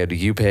cages and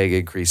you paying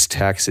increased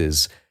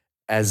taxes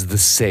as the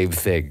same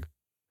thing.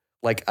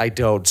 Like, I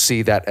don't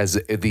see that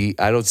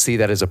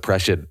as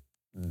oppression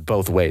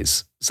both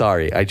ways.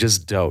 Sorry, I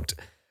just don't.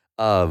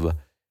 I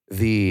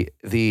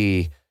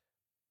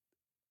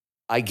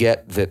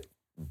get that,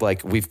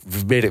 like,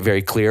 we've made it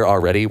very clear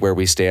already where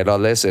we stand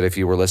on this. And if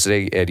you were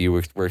listening and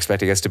you were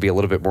expecting us to be a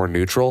little bit more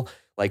neutral,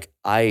 like,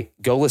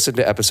 go listen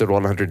to episode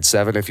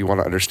 107 if you want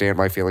to understand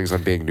my feelings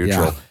on being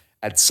neutral. Yeah.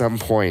 At some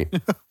point,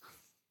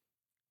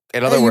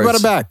 in other words, you got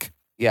it back.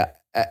 Yeah,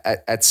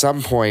 at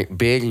some point,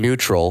 being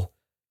neutral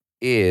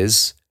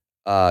is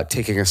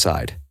taking a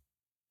side,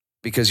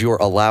 because you're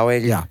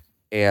allowing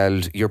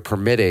and you're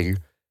permitting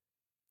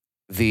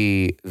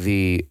the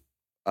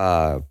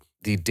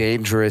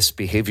dangerous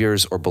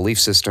behaviors or belief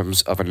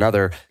systems of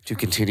another to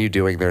continue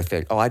doing their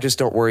thing. Oh, I just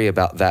don't worry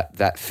about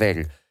that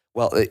thing.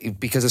 Well,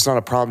 because it's not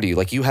a problem to you.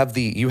 Like, you have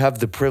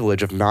the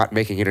privilege of not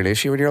making it an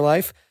issue in your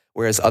life,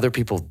 whereas other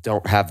people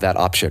don't have that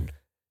option.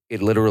 It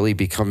literally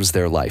becomes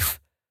their life,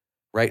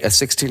 right? A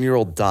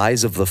 16-year-old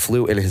dies of the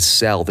flu in his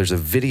cell. There's a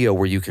video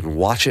where you can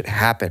watch it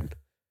happen.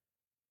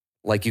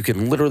 Like, you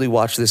can literally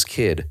watch this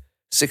kid,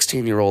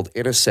 16-year-old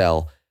in a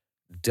cell,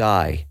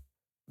 die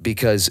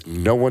because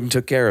no one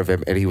took care of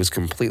him and he was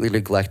completely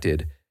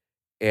neglected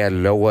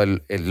and no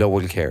one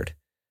cared.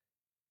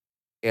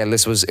 And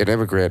this was an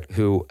immigrant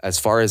who, as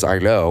far as I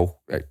know,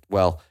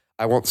 well,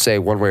 I won't say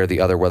one way or the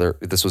other whether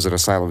this was an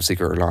asylum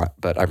seeker or not,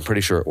 but I'm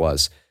pretty sure it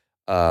was.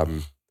 But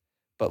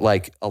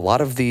like a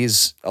lot of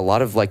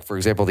like, for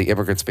example, the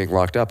immigrants being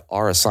locked up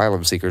are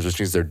asylum seekers, which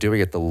means they're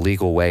doing it the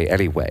legal way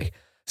anyway.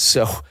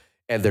 So,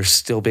 and they're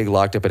still being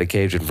locked up in a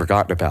cage and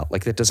forgotten about.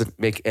 Like, that doesn't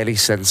make any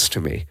sense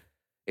to me.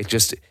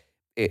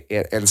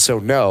 And so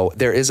no,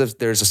 there's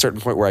a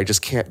certain point where I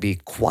just can't be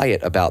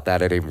quiet about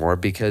that anymore,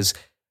 because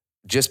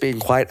just being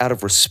quiet out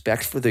of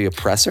respect for the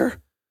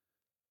oppressor.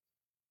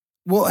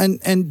 Well,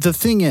 and the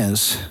thing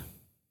is,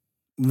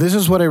 this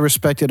is what I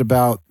respected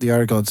about the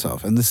article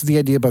itself, and this is the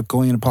idea about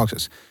going into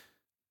politics.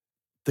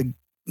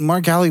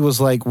 Mark Alley was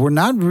like, we're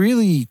not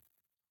really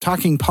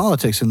talking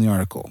politics in the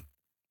article.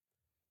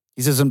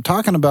 He says, I'm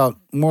talking about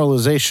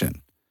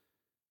moralization.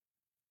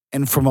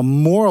 And from a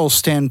moral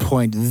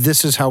standpoint,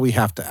 this is how we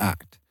have to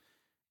act.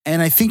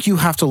 And I think you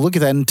have to look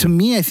at that. And to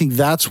me, I think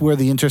that's where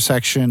the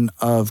intersection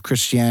of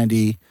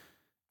Christianity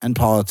and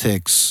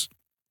politics.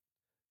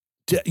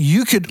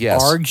 You could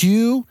Yes.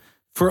 argue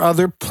for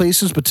other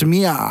places, but to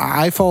me,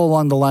 I fall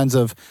along the lines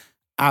of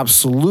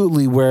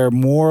absolutely where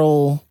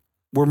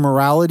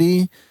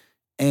morality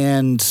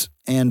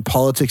and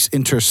politics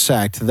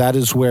intersect. That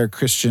is where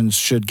Christians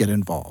should get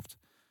involved.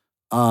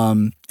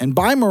 And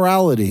by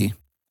morality,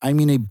 I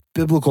mean a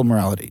biblical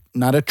morality,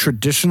 not a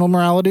traditional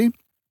morality.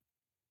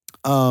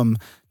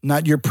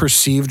 Not your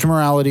perceived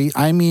morality.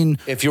 I mean,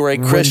 if you were a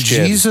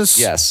Christian, Jesus,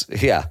 yes,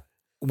 yeah,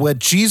 what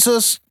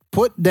Jesus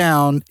put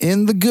down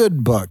in the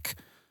good book,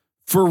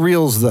 for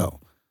reals though.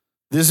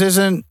 This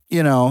isn't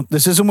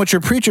what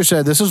your preacher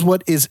said. This is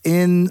what is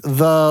in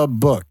the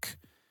book.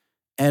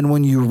 And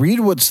when you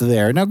read what's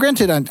there, now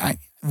granted,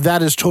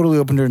 that is totally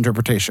open to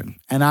interpretation.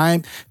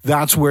 And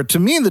that's where, to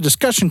me, the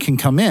discussion can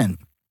come in.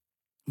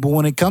 But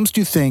when it comes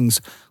to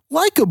things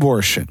like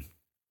abortion,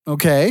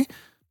 okay,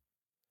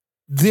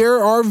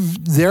 there are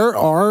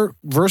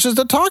verses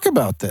that talk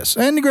about this.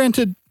 And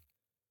granted,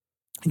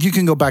 you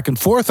can go back and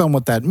forth on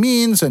what that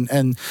means and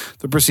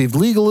the perceived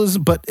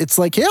legalism, but it's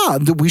like, yeah,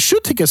 we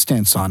should take a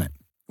stance on it.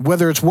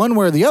 Whether it's one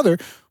way or the other,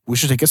 we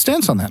should take a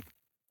stance on that.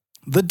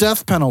 The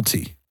death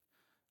penalty.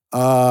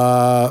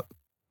 I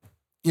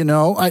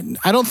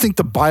don't think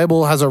the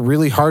Bible has a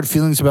really hard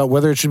feelings about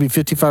whether it should be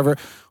 55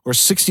 or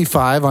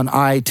 65 on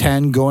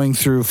I-10 going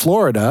through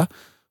Florida,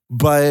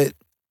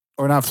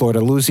 or not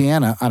Florida,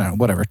 Louisiana. I don't know,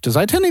 whatever. Does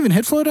I-10 even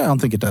hit Florida? I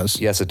don't think it does.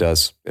 yes, it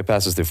does. It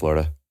passes through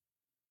Florida.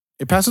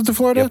 It passes through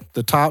Florida? Yep.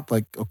 The top,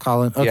 like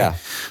O'Collin? Okay. Yeah.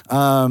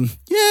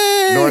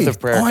 Yay! North of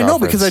Prayer Oh, I know,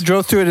 Conference. because I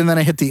drove through it and then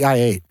I hit the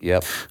I-8.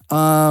 Yep.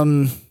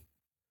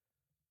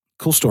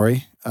 Cool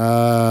story.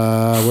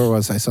 Where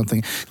was I?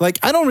 Something like,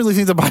 I don't really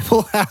think the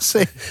Bible I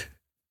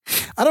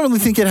don't really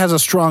think it has a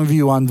strong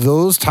view on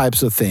those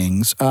types of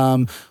things.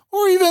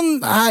 Or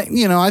even,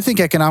 I think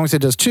economics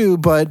it does too,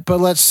 but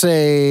let's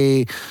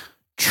say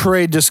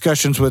trade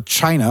discussions with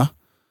China,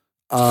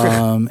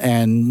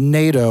 and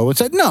NATO.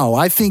 It's like, no,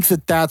 I think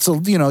that's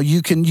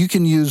you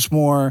can use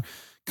more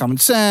common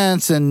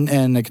sense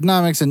and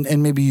economics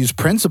and maybe use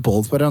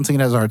principles, but I don't think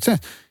it has a hard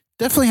stance.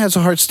 Definitely has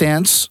a hard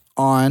stance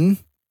on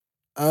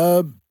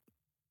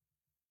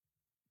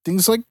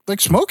things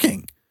like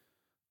smoking,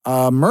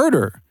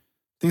 murder,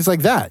 things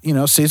like that.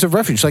 States of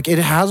refuge. Like, it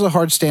has a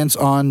hard stance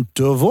on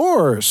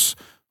divorce.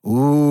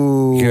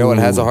 Ooh, It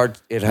has a hard.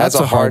 It has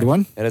that's a hard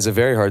one. It has a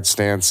very hard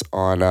stance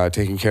on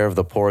taking care of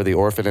the poor, the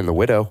orphan, and the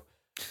widow.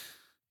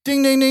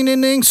 Ding, ding, ding,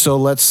 ding, ding. So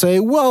let's say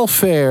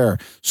welfare.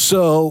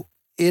 So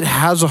it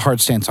has a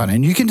hard stance on it.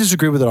 And you can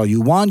disagree with it all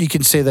you want. You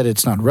can say that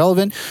it's not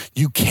relevant.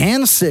 You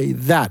can say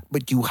that,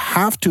 but you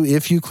have to,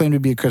 if you claim to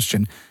be a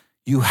Christian,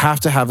 you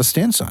have to have a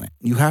stance on it.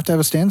 You have to have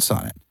a stance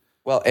on it.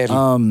 Well,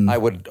 and I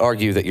would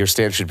argue that your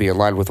stance should be in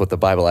line with what the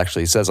Bible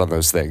actually says on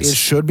those things. It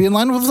should be in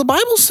line with what the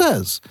Bible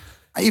says.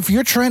 If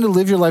you're trying to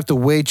live your life the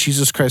way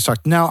Jesus Christ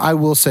talked, now I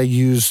will say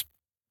use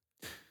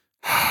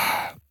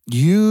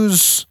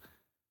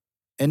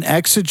an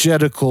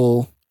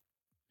exegetical,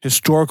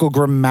 historical,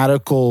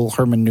 grammatical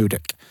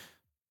hermeneutic.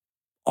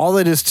 All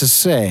it is to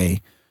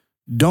say,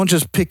 don't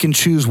just pick and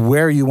choose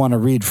where you want to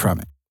read from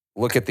it.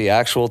 Look at the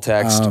actual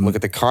text. Look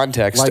at the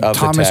context like of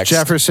Thomas the text.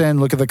 Jefferson,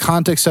 look at the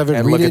context of it,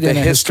 And read look it at the in a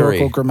history.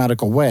 historical,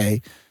 grammatical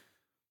way.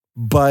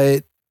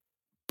 But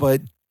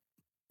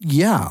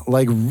yeah,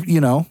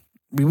 read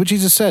what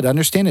Jesus said,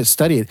 understand it,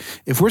 study it.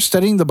 If we're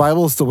studying the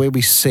Bible the way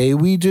we say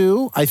we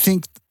do, I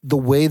think the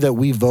way that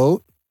we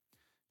vote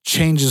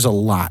changes a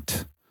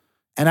lot.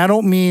 And I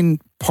don't mean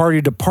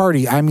party to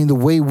party. I mean the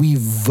way we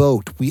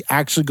vote. We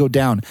actually go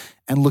down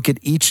and look at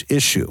each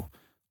issue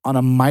on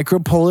a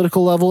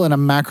micro-political level and a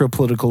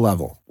macro-political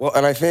level. Well,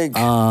 and I think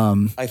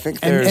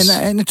there's...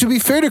 And to be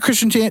fair to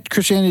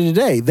Christianity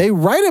Today, they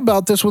write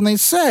about this when they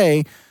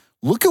say,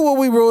 look at what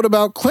we wrote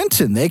about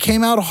Clinton. They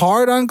came out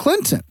hard on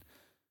Clinton.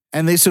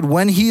 And they said,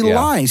 when he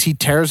lies, he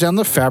tears down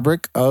the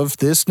fabric of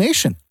this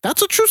nation.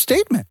 That's a true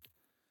statement.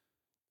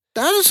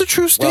 That is a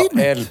true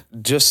statement. Well,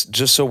 and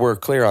just so we're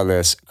clear on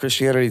this,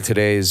 Christianity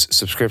Today's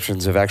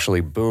subscriptions have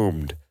actually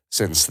boomed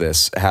since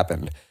this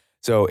happened.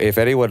 So if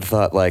anyone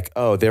thought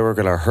they were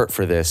going to hurt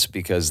for this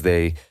because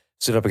they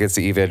stood up against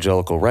the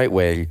evangelical right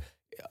wing,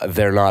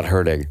 they're not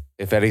hurting.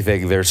 If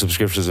anything, their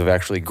subscriptions have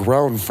actually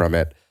grown from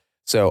it.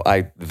 So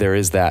there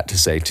is that to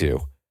say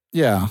too.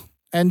 Yeah.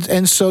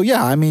 And so,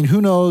 yeah, I mean,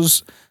 who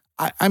knows?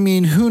 I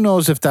mean, who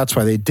knows if that's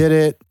why they did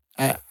it?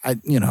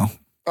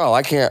 Oh,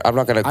 I can't. I'm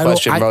not going to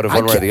question motive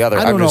one way or the other.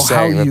 I'm just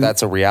saying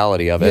that's a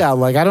reality of it. Yeah,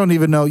 I don't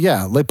even know.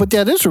 Yeah, but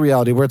that is a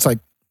reality where it's like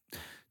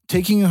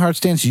taking a hard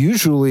stance.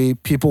 Usually,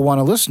 people want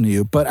to listen to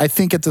you, but I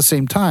think at the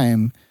same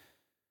time,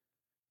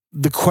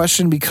 the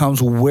question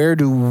becomes, where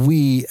do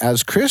we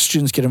as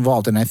Christians get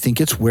involved? And I think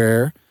it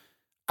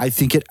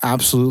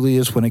absolutely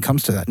is when it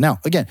comes to that. Now,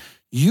 again,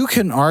 you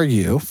can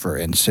argue, for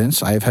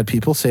instance, I've had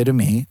people say to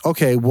me,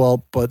 okay,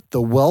 well, but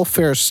the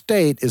welfare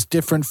state is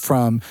different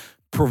from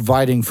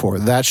providing for.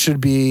 That should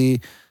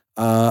be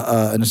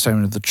an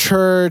assignment of the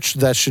church.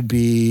 That should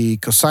be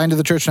consigned to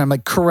the church. And I'm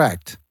like,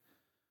 correct.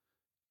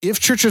 If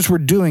churches were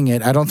doing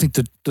it, I don't think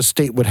the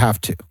state would have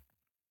to.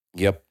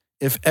 Yep.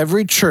 if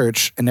every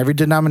church and every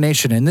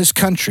denomination in this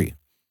country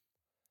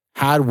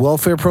had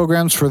welfare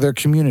programs for their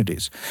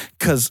communities,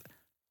 because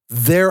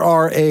there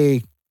are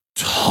a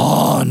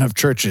ton of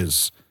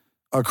churches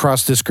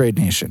across this great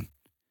nation.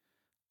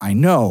 I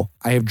know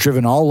I have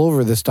driven all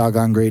over this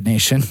doggone great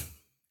nation,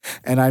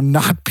 and I'm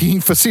not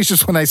being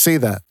facetious when I say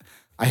that.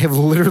 I have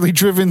literally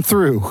driven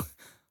through,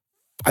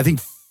 I think,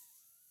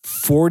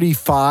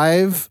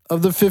 45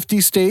 of the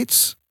 50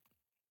 states.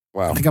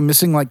 Wow. I think I'm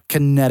missing like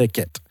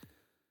Connecticut.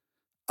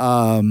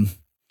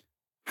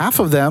 Half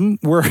of them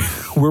were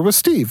with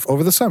Steve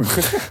over the summer.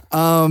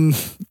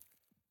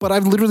 But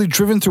I've literally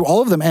driven through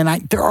all of them,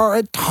 and there are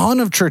a ton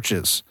of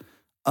churches.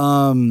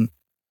 I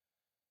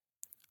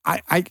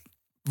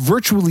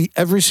virtually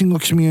every single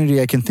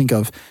community I can think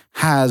of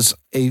has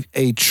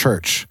a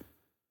church,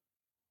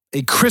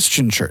 a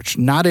Christian church,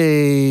 not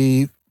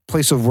a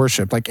place of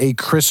worship, like a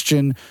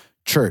Christian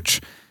church.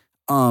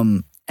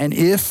 And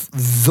if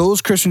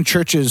those Christian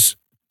churches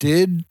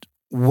did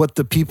what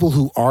the people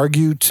who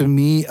argue to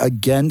me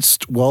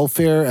against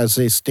welfare as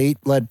a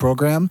state-led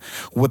program,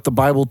 what the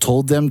Bible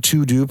told them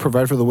to do,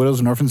 provide for the widows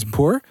and orphans and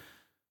poor,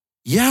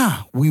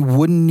 yeah, we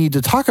wouldn't need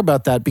to talk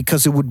about that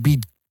because it would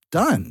be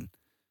done.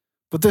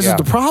 But this is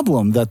the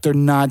problem, that they're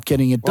not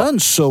getting it done.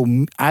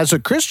 So as a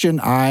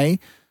Christian, I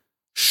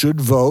should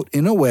vote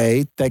in a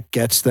way that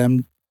gets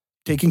them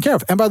taken care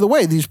of. And by the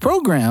way, these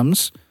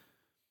programs,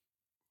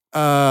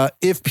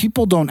 if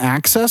people don't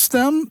access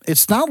them,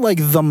 it's not like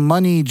the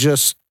money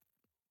just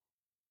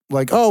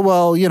like, oh,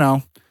 well, you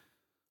know,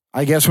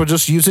 I guess we'll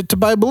just use it to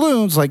buy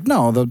balloons. Like,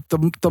 no,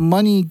 the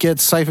money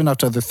gets siphoned off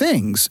to other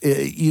things.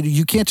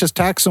 You can't just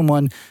tax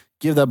someone,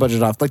 give that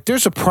budget off. Like,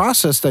 there's a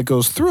process that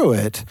goes through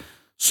it.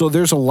 So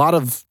there's a lot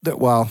of that.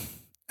 Well,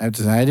 I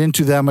didn't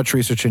do that much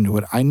research into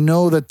it. I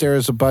know that there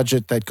is a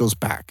budget that goes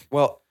back.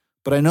 Well,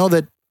 but I know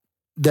that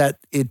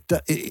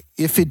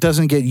if it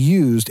doesn't get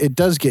used, it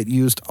does get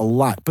used a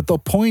lot. But the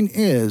point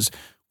is,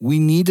 we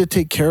need to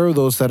take care of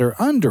those that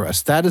are under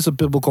us. That is a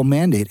biblical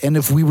mandate. And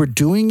if we were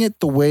doing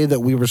it the way that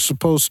we were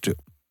supposed to,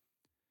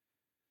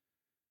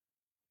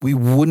 we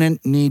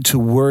wouldn't need to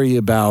worry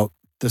about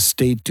the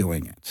state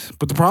doing it.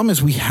 But the problem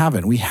is we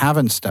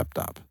haven't stepped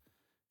up.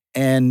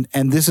 And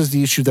this is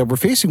the issue that we're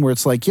facing, where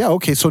it's like, yeah,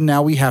 okay, so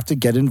now we have to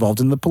get involved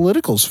in the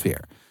political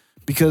sphere.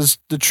 Because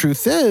the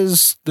truth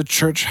is, the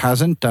church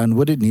hasn't done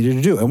what it needed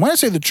to do. And when I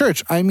say the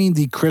church, I mean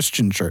the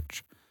Christian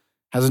church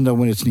hasn't done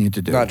what it's needed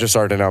to do. Not just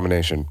our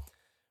denomination.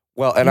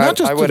 Well, and not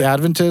just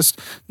Adventist,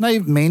 not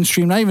even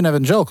mainstream, not even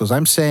evangelicals.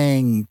 I'm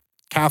saying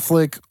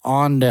Catholic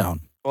on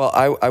down. Well,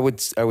 I would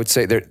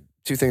say there are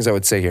two things I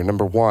would say here.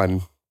 Number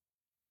one,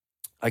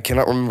 I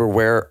cannot remember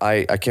where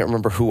I can't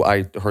remember who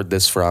I heard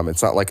this from.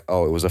 It's not like,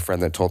 oh, it was a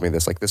friend that told me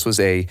this. Like this was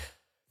a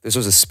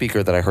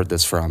speaker that I heard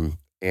this from,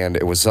 and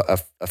it was a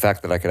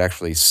fact that I could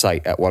actually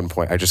cite at one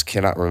point. I just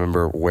cannot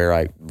remember where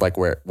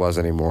it was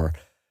anymore.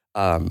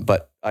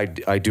 But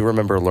I do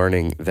remember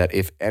learning that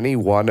if any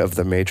one of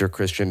the major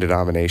Christian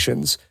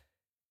denominations,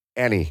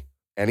 any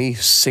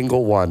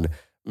single one,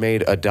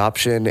 made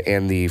adoption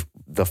and the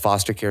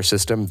foster care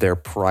system their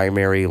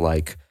primary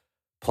like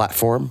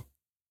platform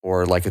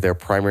or like their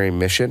primary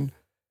mission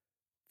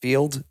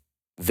field,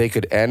 they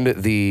could end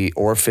the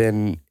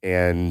orphan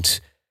and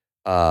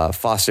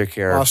foster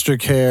care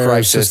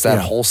crisis, that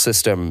whole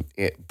system,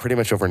 pretty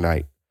much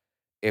overnight.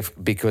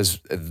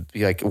 Because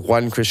like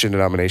one Christian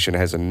denomination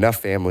has enough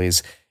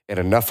families and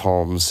enough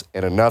homes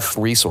and enough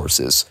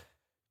resources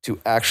to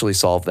actually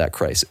solve that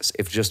crisis.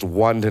 If just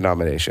one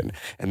denomination.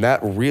 And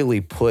that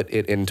really put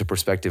it into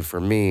perspective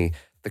for me,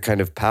 the kind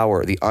of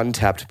power, the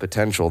untapped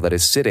potential that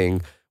is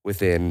sitting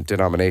within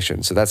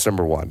denominations. So that's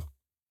number one.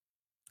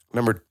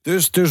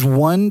 There's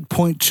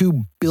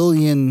 1.2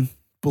 billion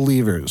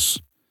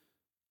believers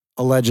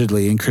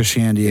allegedly in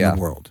Christianity in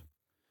the world.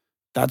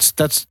 That's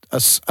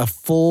a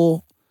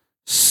full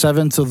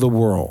 1/7 of the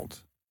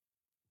world.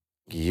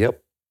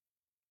 Yep.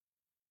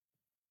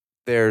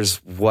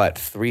 There's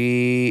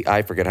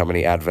I forget how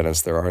many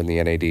Adventists there are in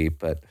the NAD,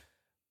 but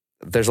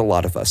there's a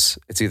lot of us.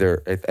 It's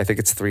either, I think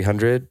it's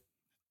 300,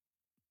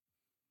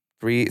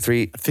 3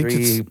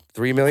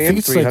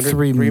 million, 3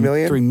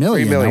 million, 3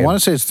 million. I want to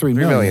say it's 3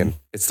 million.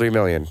 It's 3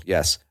 million.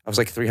 Yes. I was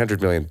like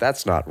 300 million.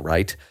 That's not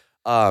right.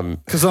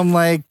 Because I'm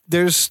like,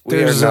 there's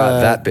we are not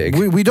that big.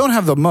 We don't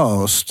have the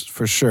most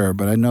for sure,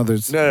 but I know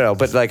there's no.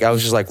 But like, I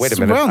was just like, wait a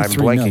minute, I'm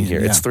blanking million,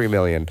 here. It's 3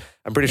 million.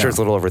 I'm pretty sure it's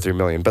a little over 3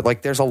 million. But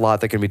like, there's a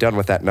lot that can be done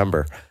with that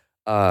number.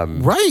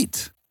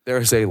 Right.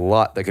 There's a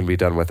lot that can be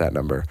done with that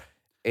number.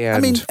 And I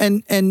mean,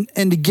 and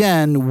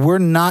again, we're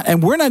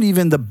not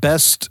even the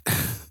best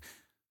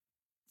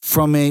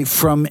from a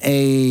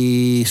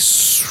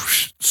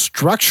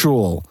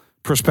structural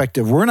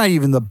perspective. We're not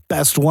even the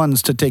best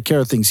ones to take care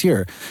of things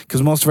here,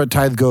 because most of our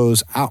tithe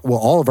goes out. Well,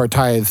 all of our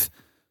tithe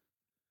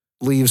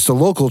leaves the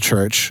local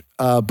church,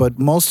 but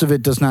most of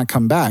it does not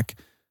come back.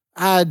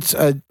 A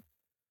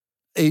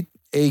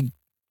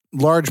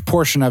large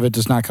portion of it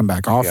does not come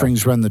back.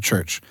 Offerings run the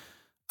church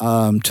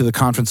to the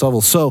conference level.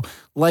 So,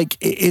 like,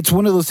 it's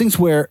one of those things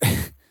where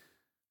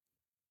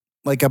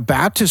like a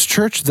Baptist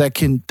church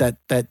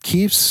that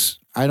keeps,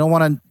 I don't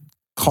want to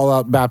call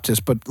out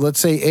Baptist, but let's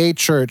say a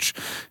church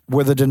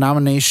where the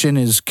denomination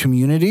is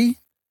community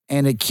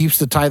and it keeps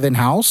the tithe in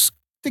house,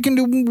 they can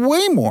do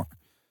way more.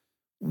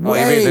 Oh,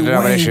 you mean the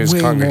denomination is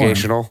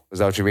congregational? More. Is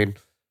that what you mean?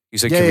 You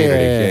said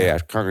community. Yeah.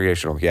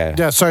 Congregational. Yeah.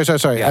 Yeah. Sorry.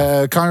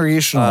 Yeah.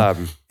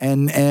 Congregational.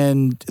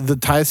 And the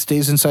tithe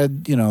stays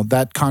inside,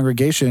 that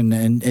congregation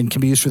and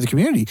can be used for the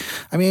community.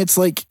 I mean, it's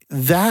like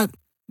that.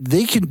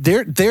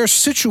 They're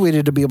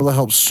situated to be able to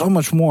help so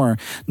much more.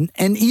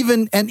 And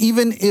even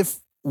if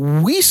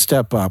we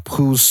step up,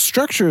 whose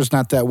structure is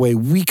not that way,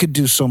 we could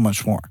do so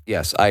much more.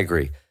 Yes, I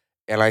agree.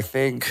 And I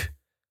think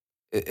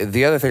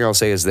the other thing I'll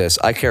say is this: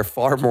 I care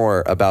far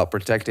more about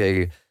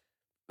protecting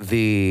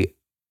the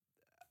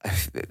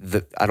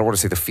I don't want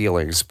to say the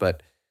feelings,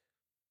 but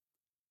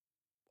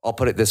I'll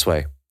put it this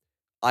way.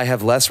 I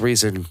have less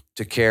reason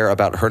to care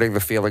about hurting the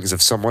feelings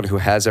of someone who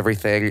has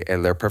everything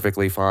and they're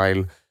perfectly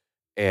fine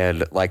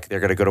and like they're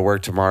going to go to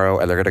work tomorrow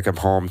and they're going to come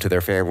home to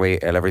their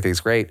family and everything's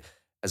great,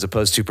 as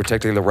opposed to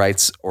protecting the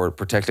rights or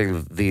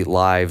protecting the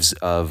lives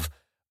of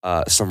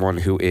someone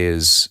who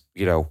is,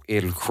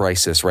 in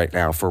crisis right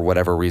now for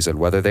whatever reason,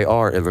 whether they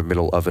are in the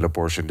middle of an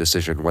abortion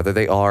decision, whether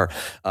they are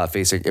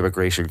facing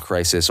immigration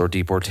crisis or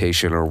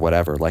deportation or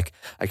whatever. Like,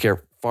 I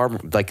care far,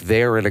 like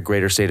they're in a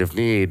greater state of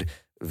need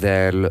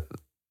than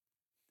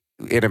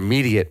an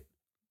immediate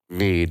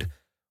need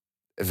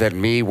than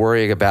me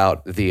worrying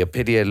about the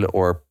opinion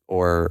or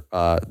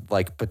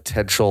like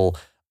potential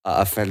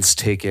offense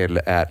taken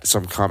at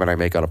some comment I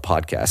make on a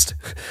podcast.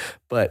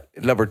 But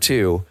number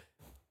two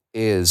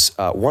is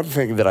one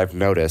thing that I've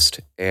noticed,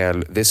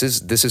 and this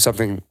is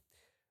something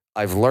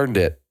I've learned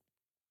it,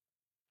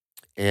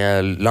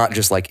 and not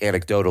just like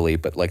anecdotally,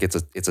 but like it's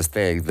a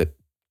thing that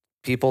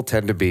people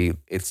tend to be.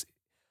 It's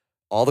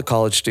all the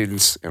college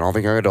students and all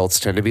the young adults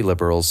tend to be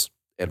liberals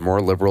and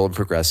more liberal and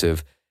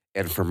progressive,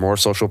 and for more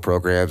social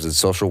programs and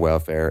social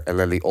welfare. And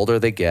then the older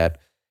they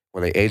get,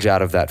 when they age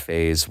out of that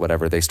phase,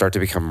 whatever, they start to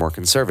become more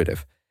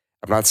conservative.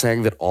 I'm not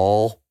saying that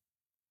all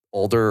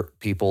older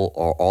people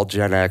or all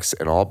Gen X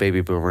and all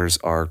baby boomers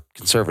are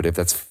conservative.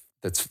 That's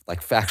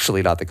like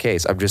factually not the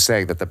case. I'm just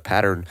saying that the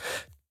pattern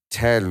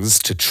tends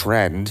to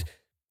trend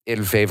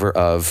in favor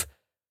of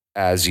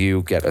as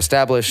you get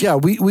established. Yeah,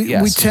 we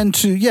tend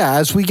to,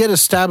 as we get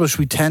established,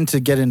 we tend to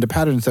get into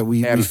patterns that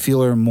we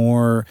feel are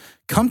more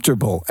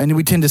comfortable, and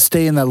we tend to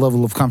stay in that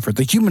level of comfort.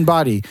 The human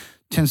body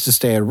tends to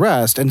stay at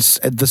rest, and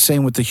the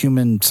same with the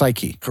human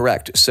psyche.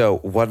 Correct. So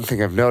one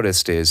thing I've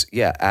noticed is,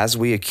 as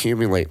we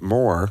accumulate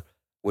more,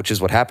 which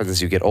is what happens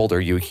as you get older,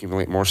 you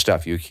accumulate more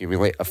stuff. You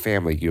accumulate a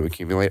family, you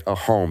accumulate a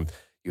home,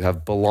 you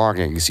have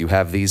belongings, you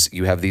have these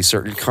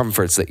certain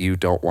comforts that you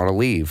don't want to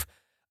leave.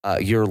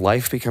 Your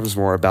life becomes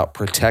more about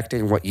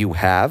protecting what you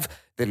have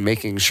than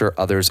making sure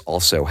others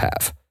also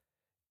have.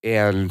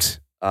 And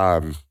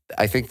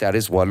I think that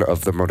is one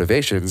of the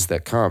motivations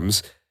that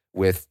comes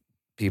with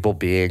people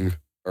being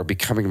or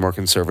becoming more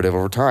conservative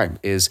over time,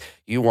 is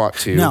you want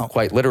to,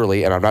 quite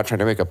literally, and I'm not trying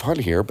to make a pun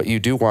here, but you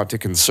do want to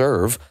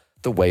conserve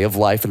the way of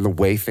life and the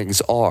way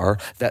things are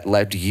that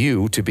led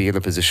you to be in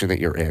the position that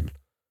you're in,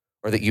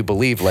 or that you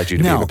believe led you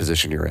to be in the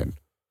position you're in.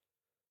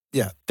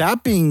 Yeah.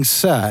 That being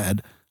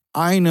said,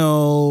 I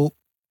know,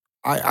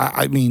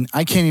 I mean,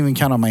 I can't even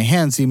count on my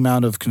hands the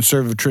amount of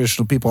conservative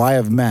traditional people I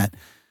have met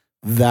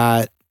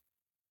that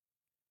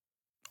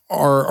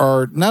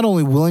are not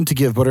only willing to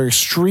give, but are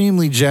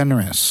extremely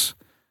generous.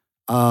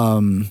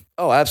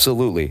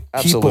 Absolutely.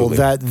 People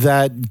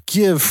that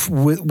give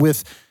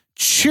with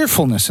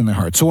cheerfulness in their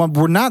heart. So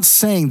we're not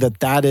saying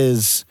that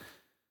is,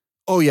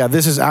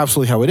 this is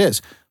absolutely how it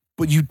is.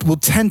 But you will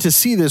tend to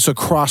see this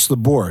across the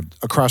board,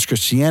 across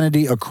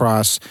Christianity,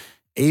 across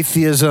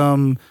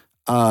atheism,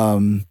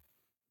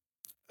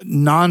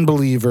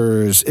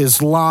 non-believers,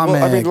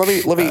 Islamic,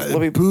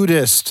 let me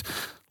Buddhist.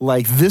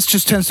 Like, this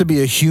just tends to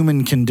be a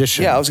human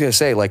condition. Yeah, I was going to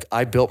say, like,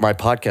 I built my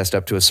podcast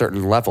up to a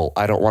certain level.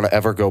 I don't want to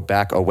ever go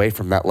back away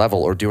from that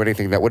level or do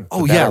anything that would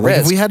put that at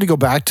risk. If we had to go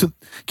back to,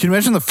 can you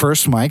imagine the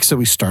first mics that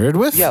we started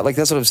with? Yeah, like,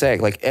 that's what I'm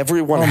saying. Like,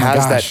 everyone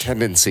has that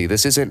tendency.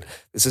 This isn't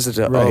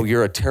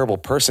you're a terrible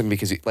person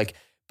because,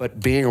 but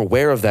being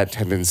aware of that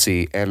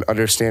tendency and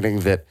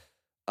understanding that,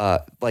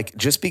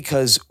 just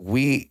because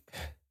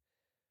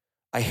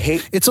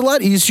it's a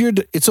lot easier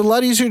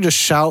to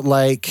shout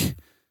like,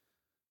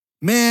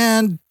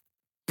 man,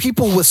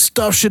 people with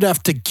stuff should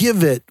have to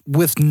give it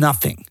with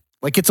nothing.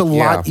 Like, it's a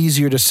lot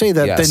easier to say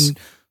that than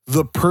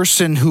the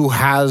person who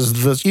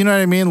has this, you know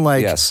what I mean?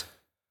 Like, yes.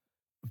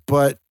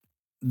 But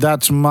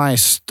that's my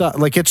stuff.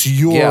 Like, it's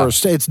your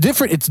stuff. It's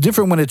different. It's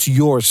different when it's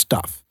your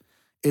stuff.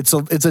 It's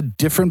a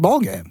different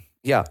ballgame.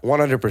 Yeah,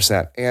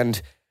 100%.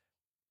 And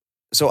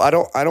so I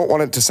don't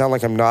want it to sound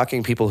like I'm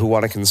knocking people who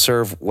want to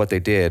conserve what they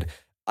did.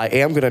 I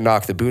am going to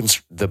knock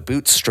the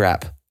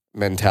bootstrap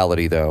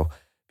mentality, though.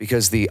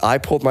 Because I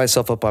pulled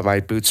myself up by my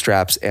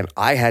bootstraps and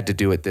I had to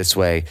do it this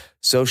way.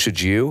 So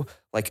should you.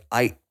 Like,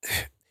 it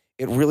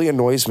really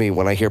annoys me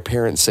when I hear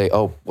parents say,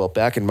 oh, well,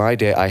 back in my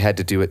day, I had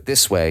to do it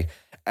this way.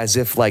 As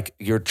if like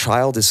your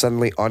child is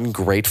suddenly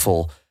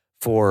ungrateful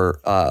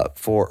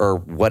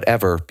or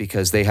whatever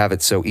because they have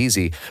it so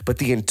easy. But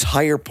the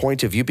entire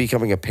point of you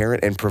becoming a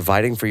parent and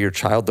providing for your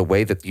child the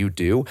way that you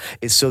do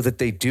is so that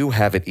they do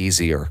have it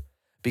easier.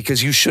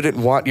 Because you shouldn't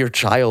want your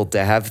child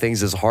to have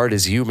things as hard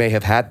as you may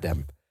have had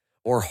them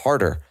or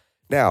harder.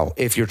 Now,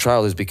 if your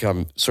child has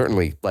become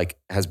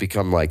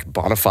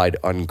bona fide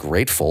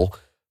ungrateful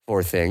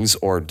for things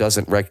or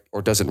doesn't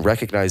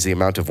recognize the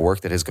amount of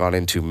work that has gone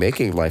into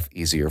making life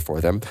easier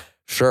for them,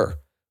 sure,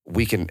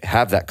 we can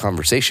have that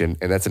conversation,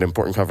 and that's an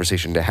important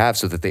conversation to have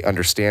so that they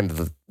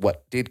understand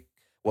what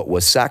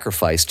was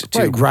sacrificed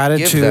to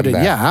gratitude. Give them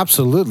that. Yeah,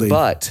 absolutely.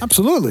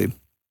 Absolutely.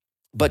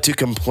 But to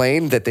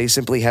complain that they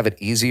simply have it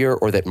easier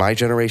or that my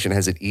generation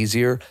has it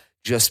easier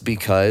just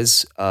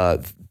because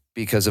of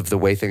the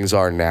way things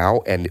are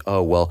now, and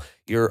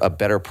you're a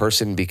better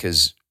person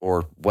because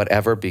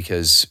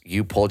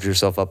you pulled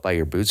yourself up by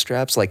your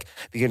bootstraps. Like,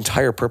 the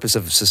entire purpose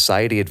of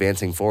society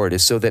advancing forward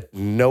is so that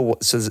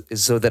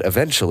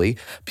eventually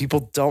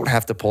people don't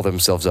have to pull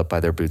themselves up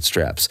by their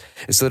bootstraps.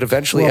 Is so that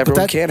eventually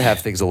everyone can have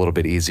things a little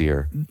bit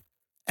easier.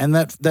 And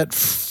that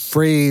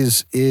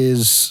phrase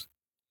is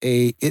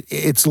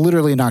it's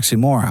literally an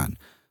oxymoron.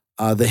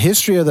 The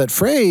history of that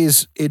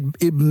phrase,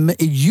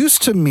 it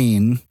used to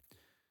mean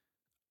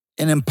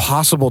an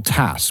impossible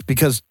task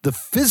because the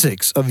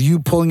physics of you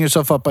pulling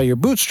yourself up by your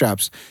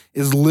bootstraps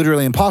is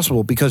literally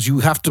impossible because you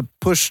have to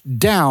push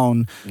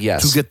down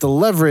to get the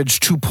leverage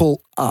to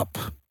pull up.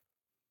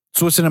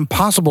 So it's an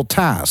impossible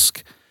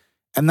task.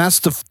 And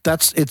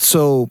it's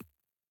so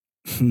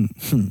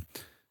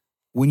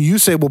when you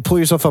say, well, pull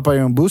yourself up by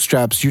your own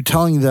bootstraps, you're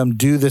telling them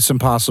do this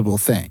impossible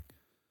thing.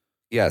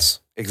 Yes,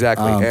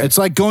 exactly. It's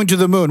like going to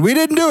the moon. We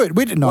didn't do it.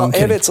 We didn't. No, I'm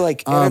kidding. It's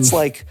like,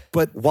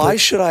 but why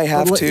should I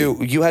have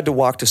to? You had to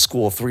walk to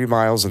school 3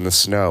 miles in the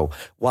snow.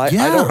 Why? I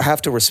don't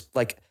have to.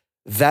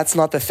 That's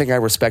not the thing I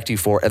respect you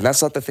for, and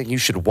that's not the thing you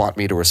should want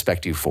me to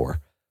respect you for.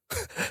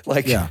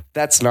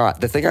 That's not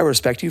the thing I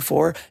respect you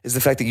for. Is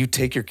the fact that you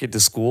take your kid to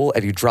school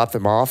and you drop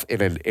them off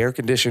in an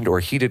air-conditioned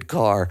or heated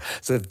car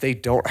so that they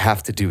don't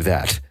have to do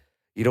that.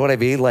 You know what I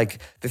mean? Like,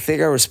 the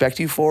thing I respect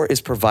you for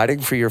is providing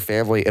for your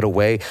family in a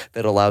way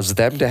that allows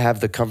them to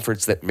have the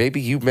comforts that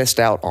maybe you missed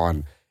out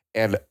on.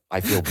 And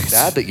I feel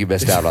bad that you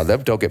missed out on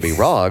them. Don't get me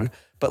wrong.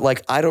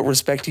 But I don't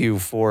respect you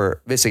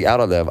for missing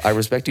out on them. I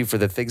respect you for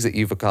the things that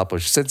you've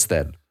accomplished since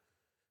then.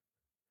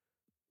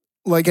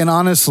 And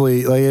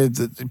honestly,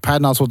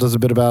 Patton Oswalt does a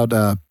bit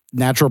about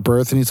natural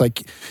birth. And he's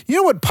like, you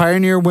know what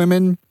pioneer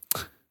women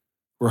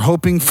were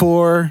hoping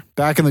for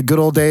back in the good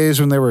old days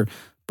when they were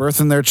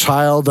birthing their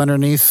child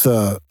underneath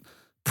the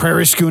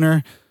prairie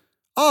schooner?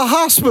 A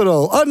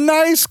hospital, a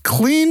nice,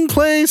 clean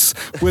place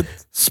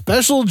with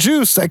special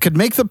juice that could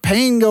make the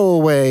pain go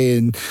away,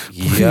 and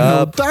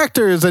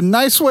doctors and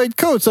nice white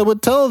coats that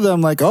would tell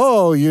them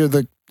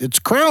it's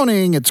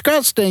crowning, it's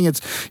crusting,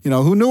 it's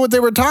who knew what they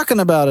were talking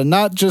about, and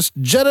not just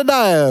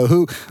Jedediah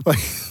who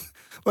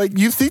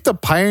you think the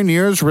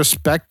pioneers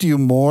respect you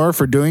more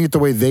for doing it the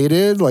way they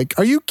did?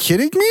 Are you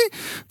kidding me?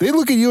 They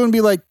look at you and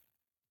be like,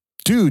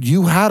 dude,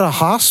 you had a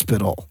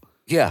hospital.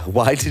 Yeah,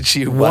 why did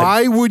you?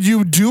 Why would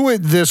you do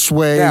it this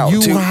way? Now,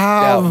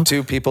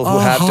 two people who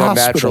have done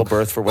natural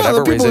birth for whatever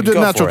reason. The people who did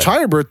natural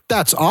childbirth,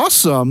 that's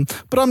awesome.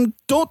 But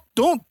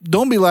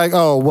don't be like,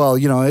 oh well,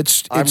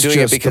 it's doing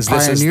it because the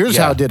pioneers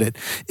how did it.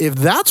 If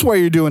that's why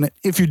you're doing it,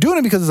 if you're doing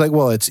it because it's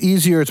it's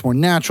easier, it's more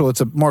natural,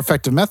 it's a more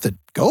effective method,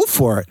 go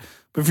for it.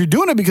 But if you're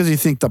doing it because you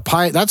think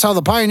that's how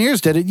the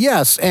pioneers did it,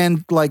 yes.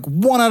 And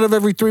 1 out of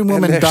every 3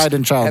 women died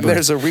in childbirth. And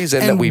there's a reason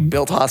that we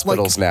built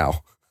hospitals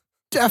now.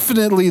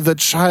 Definitely the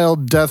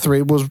child death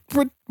rate was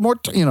more,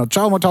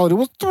 child mortality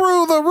was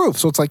through the roof.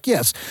 So it's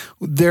yes,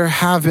 there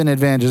have been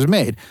advantages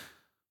made.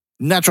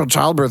 Natural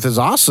childbirth is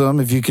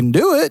awesome if you can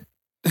do it.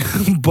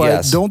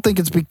 But don't think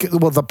it's because,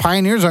 the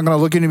pioneers aren't going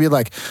to look at you and be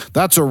like,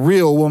 that's a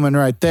real woman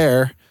right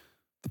there.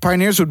 The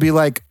pioneers would be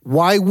like,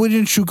 why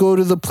wouldn't you go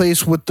to the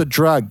place with the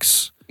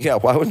drugs? Yeah,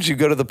 why wouldn't you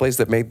go to the place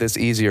that made this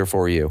easier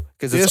for you?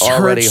 Because it's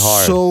already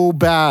hard. So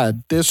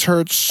bad. This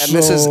hurts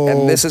so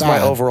And this is my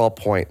bad. overall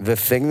point. The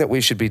thing that we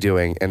should be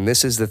doing, and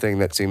this is the thing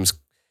that seems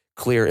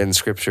clear in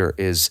Scripture,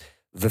 is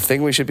the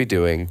thing we should be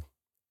doing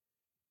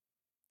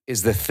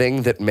is the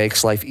thing that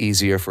makes life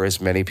easier for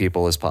as many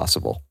people as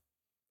possible.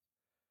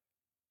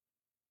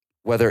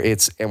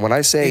 And when I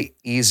say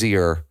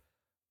easier,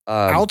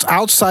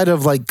 outside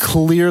of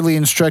clearly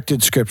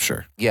instructed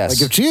Scripture.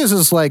 Yes. If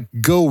Jesus is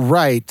go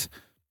right,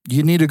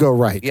 you need to go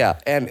right. Yeah,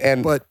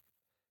 but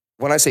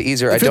when I say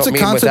easier, I don't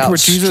mean without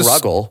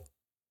struggle.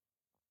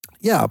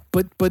 Yeah,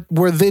 but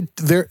where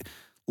they're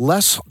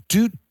less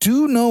do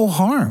no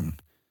harm.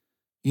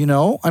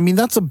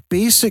 That's a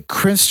basic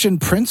Christian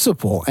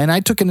principle. And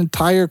I took an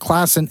entire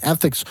class in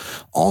ethics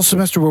all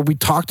semester where we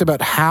talked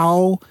about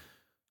how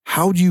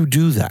do you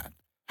do that?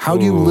 How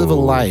do you live a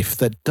life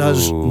that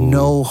does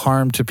no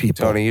harm to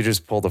people? Tony, you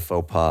just pulled a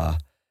faux pas.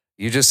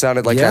 You just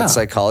sounded like that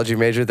psychology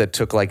major that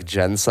took like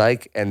gen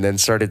psych and then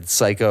started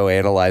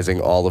psychoanalyzing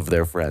all of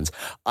their friends.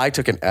 I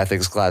took an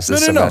ethics class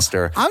this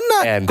semester. I'm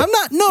not saying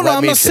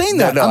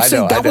that. I'm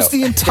saying that was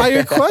the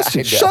entire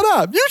question. Shut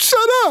up. You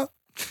shut up.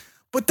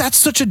 But that's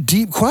such a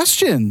deep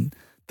question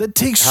that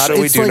takes. How do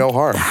we do no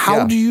harm?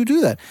 How do you do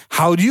that?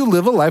 How do you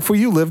live a life where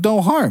you live no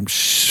harm?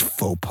 Shh,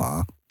 faux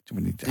pas.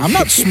 I'm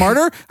not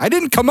smarter. I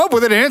didn't come up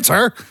with an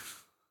answer.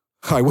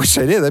 I wish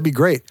I did. That'd be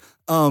great.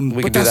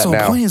 But that's the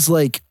whole point is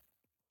like,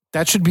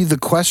 that should be the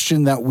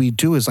question that we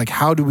do is like,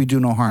 how do we do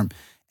no harm?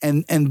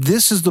 And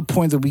this is the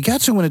point that we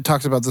get to when it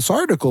talks about this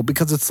article,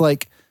 because it's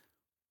like,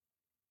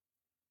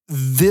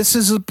 this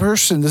is a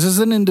person, this is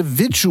an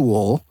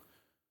individual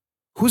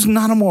who's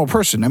not a moral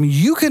person. I mean,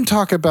 you can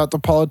talk about the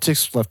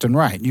politics left and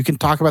right. You can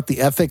talk about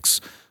the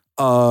ethics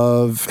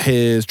of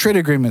his trade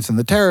agreements and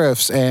the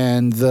tariffs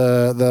and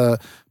the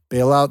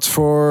bailouts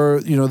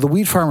for, the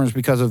wheat farmers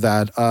because of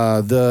that,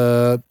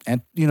 the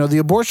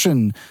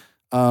abortion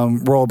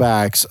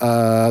rollbacks,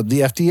 the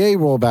FDA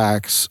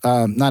rollbacks,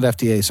 not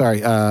FDA,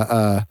 sorry.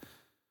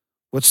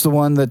 What's the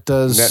one that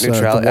does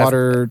the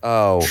water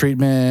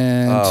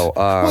treatment?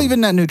 Well,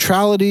 even net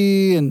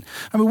neutrality. And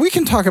I mean, we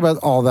can talk about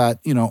all that,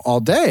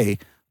 all day,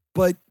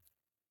 but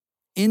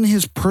in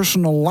his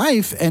personal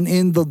life and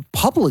in the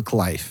public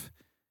life,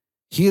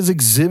 he has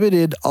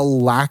exhibited a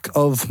lack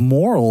of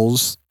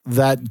morals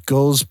that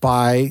goes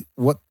by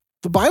what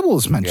the Bible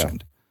has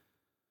mentioned. Yeah.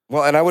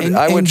 Well, and I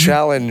would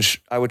challenge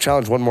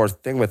one more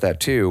thing with that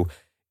too.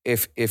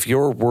 If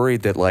you're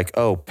worried that like,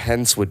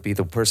 Pence would be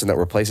the person that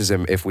replaces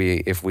him if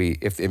the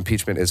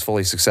impeachment is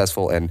fully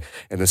successful and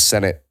the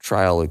Senate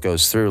trial it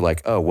goes through,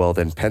 like,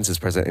 then Pence is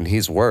president and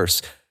he's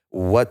worse.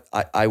 What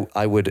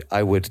I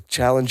would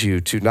challenge you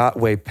to not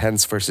weigh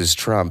Pence versus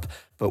Trump,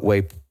 but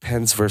weigh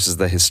Pence versus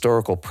the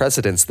historical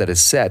precedents that is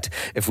set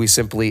if we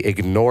simply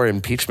ignore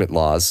impeachment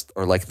laws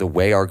or like the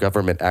way our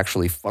government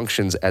actually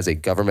functions as a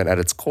government at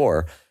its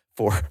core.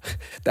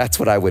 That's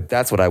what I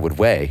would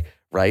weigh,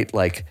 right?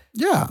 Like,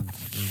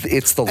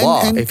 it's the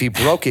law. And if he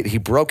broke it, he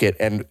broke it.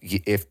 And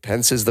if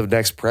Pence is the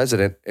next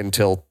president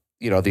until,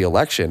 the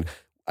election,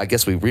 I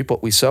guess we reap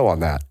what we sow on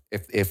that.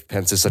 If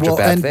Pence is such a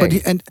bad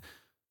thing.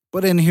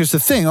 But here's the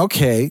thing.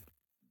 Okay.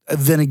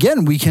 Then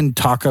again, we can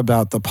talk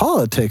about the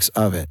politics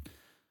of it.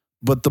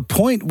 But the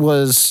point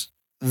was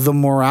the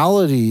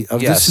morality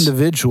of this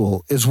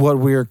individual is what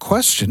we're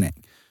questioning.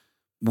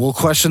 We'll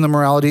question the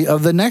morality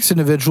of the next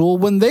individual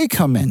when they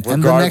come in.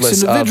 And the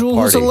next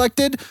individual who's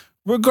elected,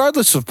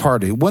 regardless of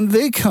party, when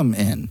they come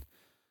in.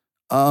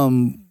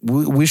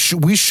 We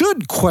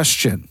should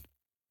question,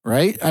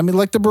 right? I mean,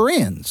 like the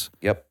Bereans.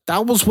 Yep.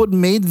 That was what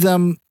made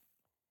them,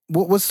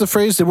 what's the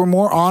phrase? They were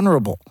more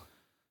honorable,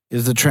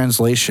 is the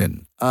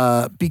translation.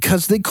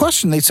 Because they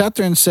questioned, they sat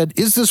there and said,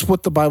 is this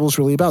what the Bible's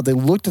really about? They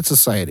looked at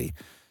society.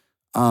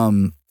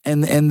 And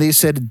they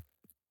said,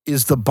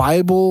 is the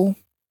Bible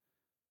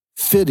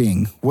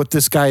fitting what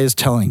this guy is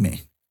telling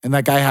me? And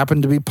that guy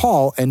happened to be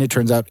Paul, and it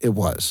turns out it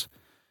was.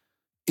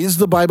 Is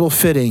the Bible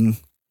fitting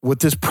what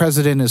this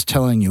president is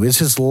telling you? Is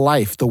his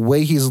life, the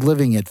way he's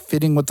living it,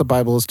 fitting what the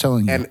Bible is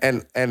telling you?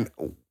 And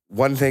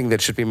one thing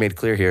that should be made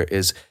clear here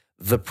is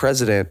the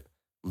president,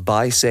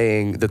 by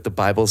saying that the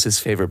Bible is his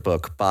favorite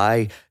book,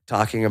 by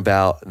talking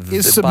about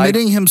is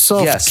submitting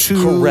himself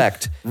to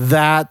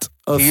that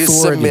authority. He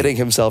is submitting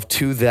himself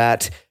to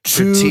that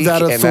critique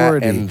that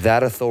authority. and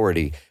that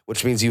authority,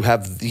 which means you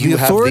have the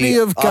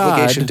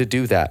obligation to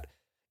do that.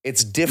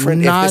 It's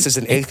different if this is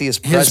an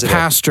atheist president, his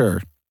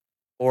pastor,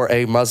 or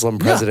a Muslim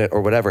president,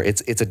 or whatever.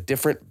 It's a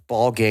different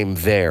ball game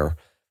there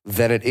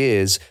than it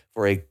is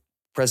for a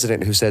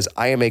president who says,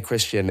 I am a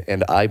Christian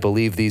and I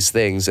believe these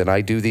things and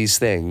I do these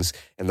things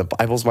and the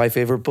Bible's my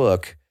favorite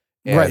book.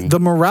 And right. The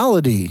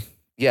morality.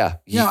 Yeah.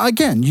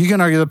 Again, you can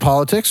argue the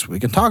politics. We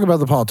can talk about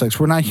the politics.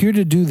 We're not here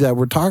to do that.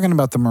 We're talking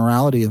about the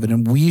morality of it,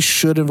 and we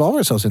should involve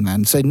ourselves in that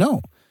and say,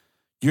 no,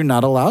 you're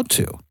not allowed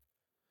to.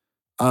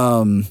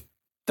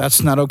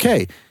 That's not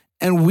okay.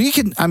 And we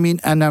can,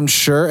 and I'm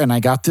sure, and I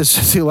got this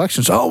at the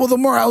elections. The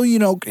morality,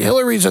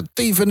 Hillary's a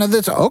thief and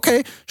this.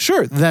 Okay,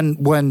 sure. Then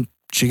when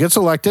she gets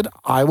elected,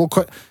 I will.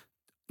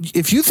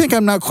 If you think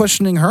I'm not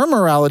questioning her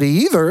morality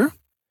either,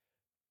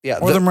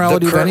 or the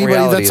morality of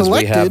anybody that's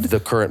elected, we have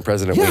the current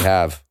president we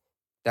have.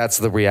 That's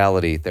the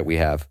reality that we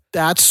have.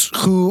 That's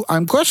who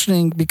I'm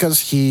questioning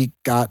because he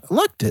got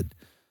elected.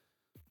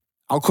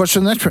 I'll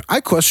question the next. I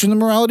question the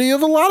morality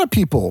of a lot of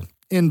people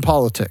in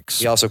politics.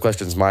 He also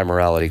questions my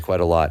morality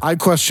quite a lot. I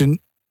question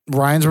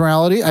Ryan's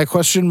morality. I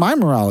question my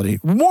morality.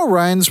 More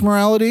Ryan's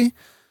morality,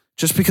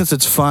 just because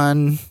it's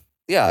fun.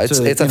 Yeah, it's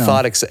a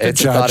thought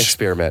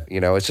experiment.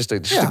 It's just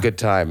a good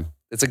time.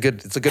 It's a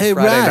good Friday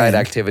night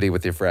activity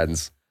with your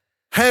friends.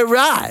 Hey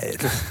Ryan,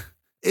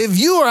 if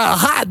you were a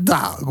hot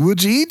dog,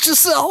 would you eat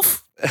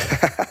yourself?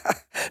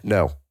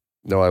 No,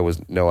 I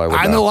would not.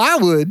 I know I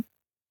would.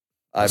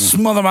 I'd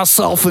smother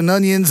myself in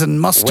onions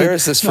and mustard. Where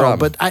is this from?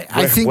 But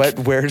I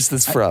think where's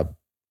this from?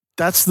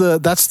 That's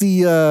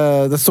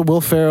the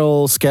Will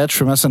Ferrell sketch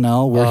from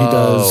SNL where he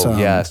does.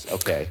 Yes.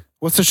 Okay.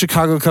 What's the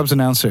Chicago Cubs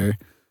announcer?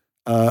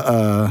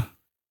 God,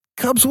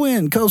 Cubs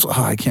win. Cubs. Oh,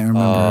 I can't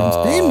remember his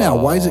name now.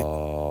 Why is it?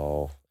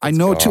 I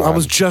know it too. I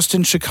was just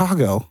in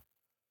Chicago.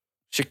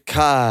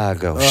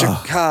 Chicago.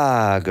 Yeah.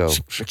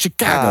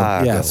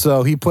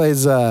 So he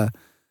plays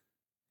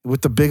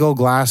with the big old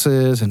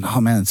glasses, and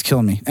oh man, it's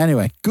killing me.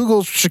 Anyway,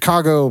 Google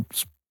Chicago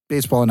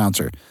baseball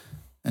announcer,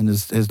 and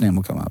his name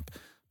will come up.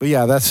 But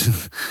yeah,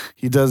 that's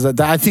he does that.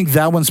 I think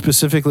that one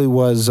specifically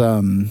was.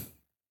 I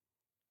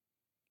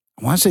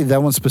want to say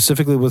that one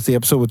specifically was the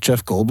episode with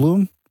Jeff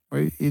Goldblum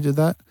where he did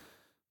that.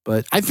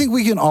 But I think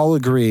we can all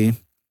agree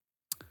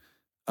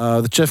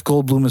that Jeff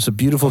Goldblum is a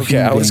beautiful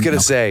human being. I was going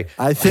to say,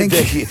 I think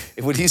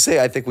when you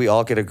say I think we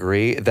all can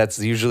agree, that's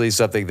usually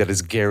something that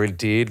is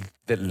guaranteed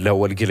that no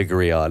one can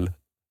agree on.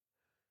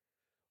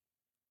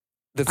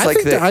 That's I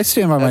think that I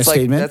stand by my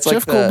statement.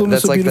 Jeff Goldblum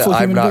is a beautiful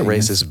human being. I'm not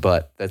racist,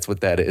 but that's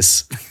what that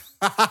is.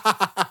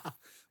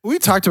 We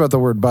talked about the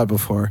word "but"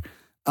 before.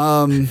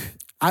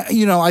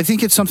 I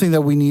think it's something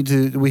that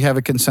we have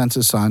a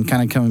consensus on.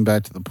 Kind of coming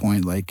back to the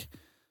point, like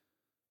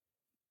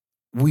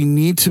we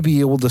need to be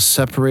able to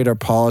separate our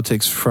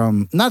politics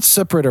from not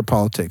separate our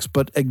politics,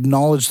 but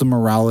acknowledge the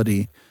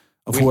morality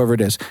of whoever it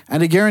is.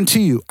 And I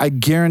guarantee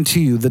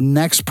you, the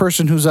next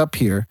person who's up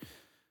here.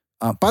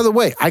 By the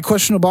way, I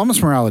question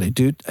Obama's morality,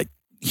 dude.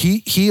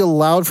 He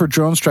allowed for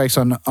drone strikes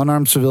on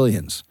unarmed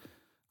civilians.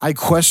 I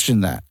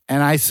question that,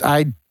 and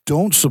I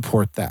don't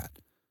support that.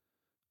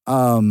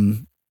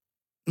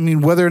 I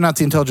mean, whether or not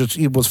the intelligence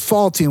was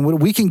faulty,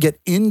 and we can get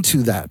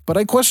into that, but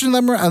I question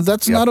them.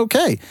 That's not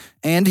okay.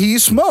 And he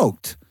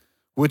smoked,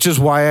 which is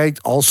why I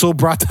also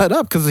brought that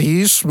up, because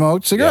he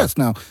smoked cigarettes.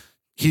 Now,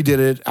 he did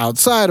it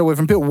outside, away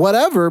from people,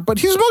 whatever, but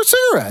he smoked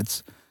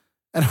cigarettes.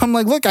 And I'm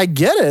like, look, I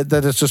get it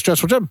that it's a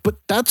stressful job,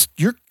 but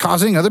you're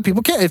causing other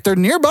people cancer. If they're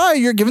nearby,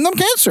 you're giving them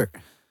cancer.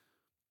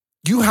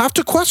 You have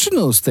to question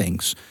those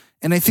things.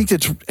 And I think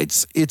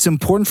that it's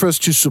important for us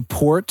to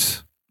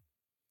support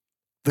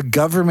the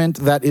government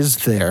that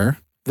is there.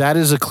 That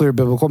is a clear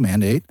biblical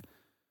mandate.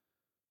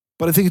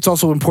 But I think it's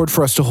also important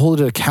for us to hold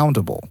it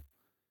accountable.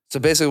 So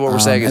basically what we're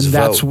saying is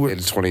vote in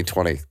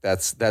 2020.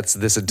 That's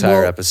this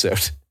entire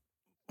episode.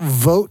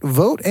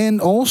 Vote, and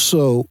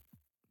also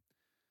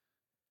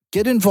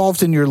get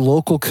involved in your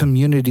local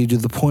community to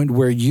the point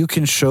where you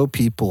can show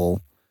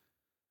people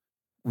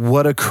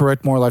what a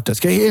correct moral life does.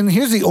 Okay, and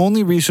here's the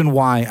only reason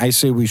why I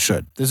say we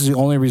should. This is the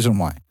only reason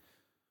why.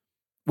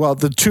 Well,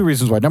 the two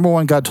reasons why. Number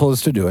one, God told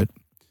us to do it.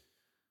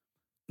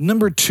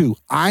 Number two,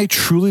 I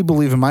truly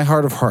believe in my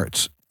heart of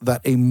hearts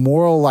that a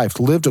moral life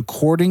lived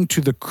according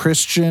to the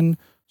Christian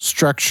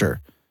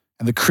structure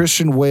and the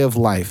Christian way of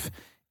life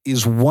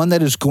is one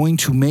that is going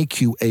to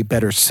make you a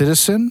better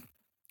citizen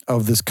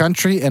of this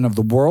country and of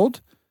the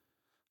world,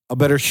 a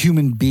better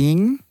human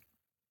being,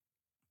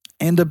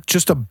 and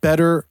just a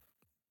better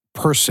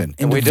person.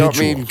 And we don't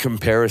mean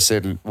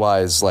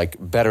comparison-wise, like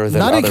better than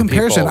not other in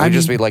comparison. people. We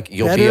just mean like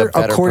you'll be a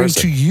better according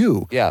person. to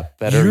you. Yeah,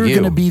 better You're you.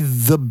 going to be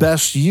the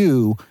best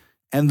you,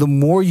 and the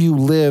more you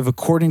live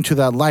according to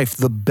that life,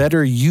 the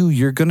better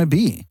you're going to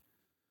be.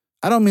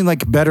 I don't mean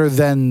like better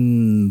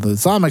than the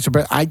Islamics,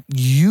 but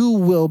you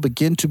will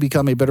begin to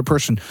become a better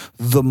person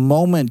the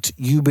moment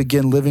you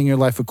begin living your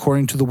life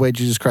according to the way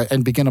Jesus Christ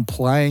and begin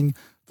applying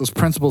those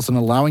principles and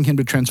allowing him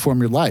to transform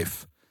your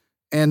life.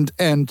 And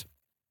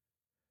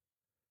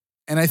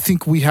I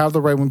think we have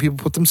the right, when people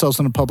put themselves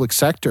in the public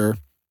sector,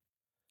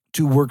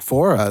 to work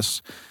for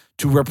us,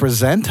 to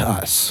represent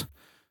us,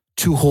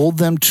 to hold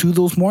them to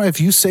those more. If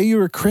you say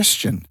you're a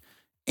Christian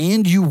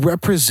and you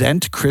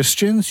represent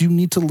Christians, you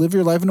need to live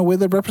your life in a way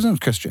that represents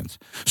Christians.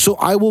 So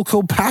I will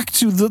go back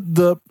to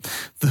the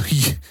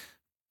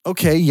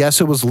okay,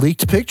 yes, it was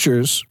leaked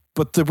pictures,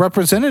 but the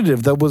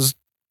representative that was,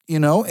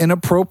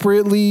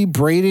 inappropriately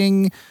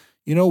braiding,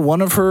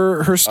 one of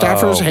her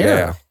staffer's hair.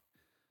 Yeah.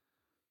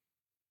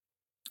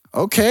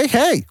 Okay,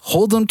 hey,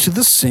 hold them to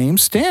the same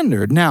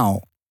standard.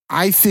 Now,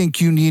 I think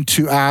you need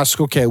to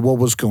ask, okay, what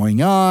was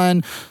going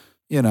on?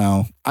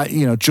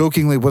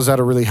 Jokingly, was that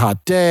a really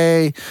hot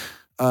day?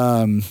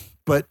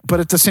 But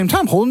at the same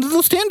time, hold them to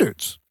those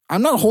standards.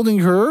 I'm not holding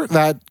her,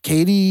 that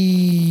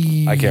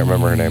Katie. I can't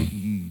remember her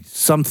name.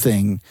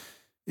 Something.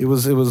 It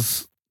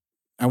was.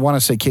 I want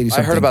to say Katie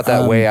something. I heard about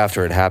that way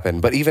after it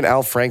happened, but even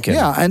Al Franken.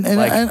 Yeah, and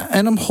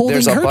I'm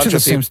holding her to the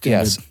same standard.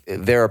 Yes,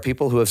 there are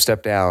people who have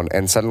stepped down,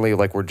 and suddenly,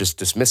 we're just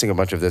dismissing a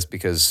bunch of this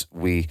because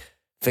we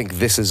think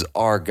this is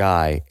our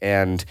guy,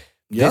 and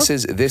this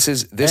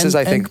is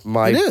I think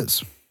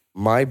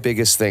my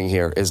biggest thing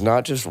here is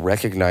not just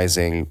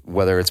recognizing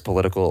whether it's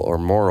political or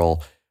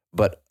moral,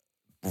 but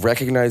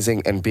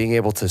recognizing and being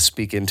able to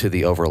speak into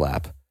the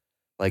overlap.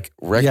 And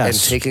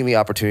taking the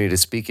opportunity to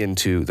speak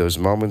into those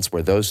moments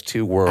where those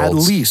two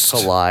worlds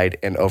collide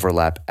and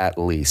overlap at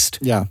least.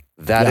 Yeah.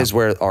 That is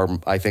where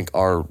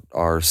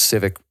our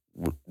civic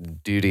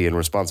duty and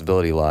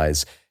responsibility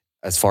lies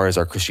as far as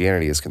our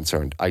Christianity is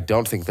concerned. I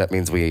don't think that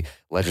means we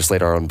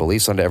legislate our own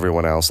beliefs onto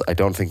everyone else. I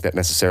don't think that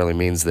necessarily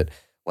means that,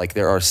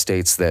 there are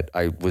states that,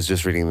 I was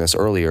just reading this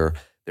earlier,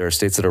 There are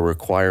states that are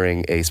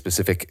requiring a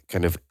specific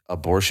kind of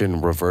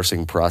abortion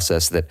reversing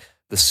process that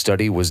the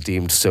study was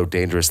deemed so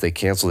dangerous they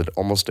canceled it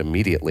almost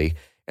immediately.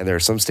 And there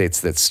are some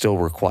states that still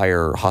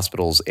require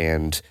hospitals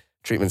and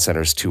treatment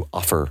centers to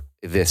offer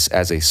this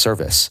as a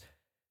service.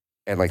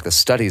 And like the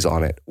studies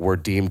on it were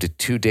deemed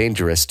too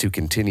dangerous to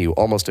continue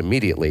almost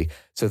immediately.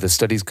 So the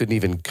studies couldn't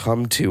even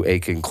come to a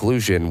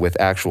conclusion with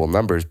actual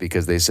numbers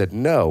because they said,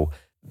 no,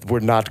 we're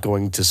not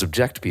going to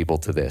subject people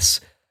to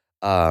this.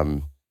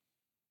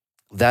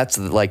 That's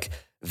like,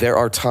 there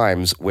are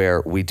times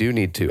where we do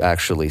need to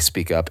actually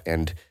speak up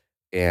and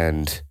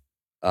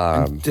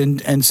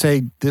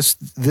say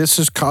this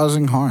is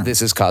causing harm.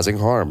 This is causing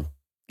harm.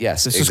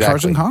 Yes, this exactly.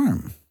 is causing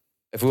harm.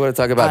 If we want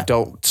to talk about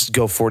don't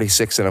go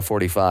 46 and a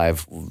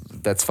 45,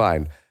 that's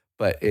fine.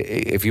 But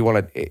if you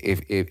want to,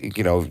 if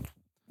you know,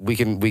 we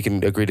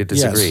can agree to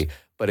disagree. Yes.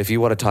 But if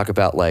you want to talk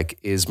about like,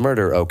 is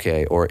murder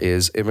okay, or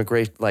is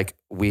immigration, like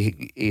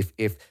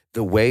if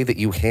the way that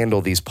you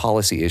handle these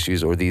policy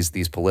issues or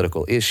these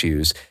political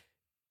issues,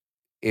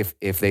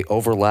 if they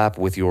overlap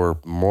with your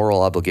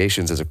moral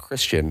obligations as a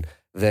Christian,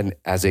 then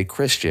as a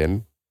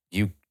Christian,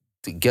 you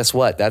guess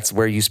what? That's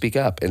where you speak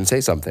up and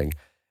say something.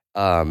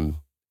 And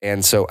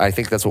so I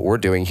think that's what we're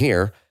doing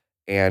here.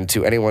 And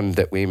to anyone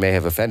that we may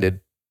have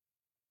offended,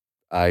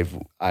 I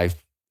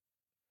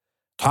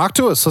talk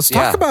to us. Let's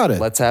talk about it.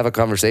 Let's have a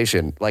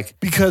conversation. Like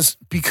because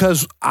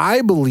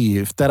I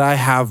believe that I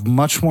have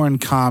much more in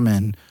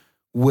common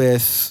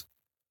with.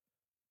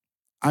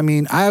 I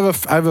mean, I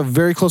have a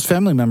very close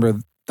family member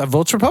that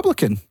votes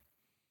Republican,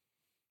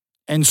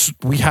 and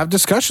we have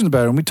discussions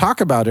about it and we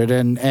talk about it,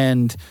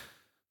 and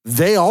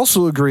they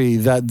also agree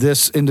that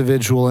this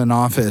individual in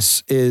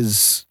office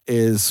is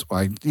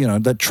like, you know,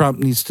 that Trump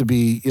needs to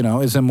be, you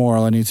know, is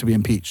immoral and needs to be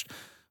impeached.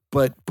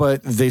 But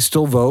they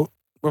still vote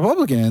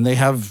Republican, and they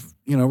have,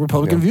 you know,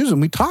 Republican views,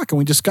 and we talk and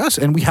we discuss,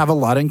 and we have a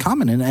lot in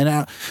common.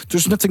 And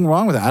there's nothing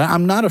wrong with that.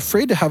 I'm not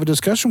afraid to have a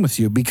discussion with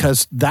you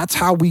because that's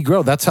how we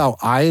grow. That's how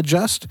I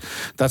adjust.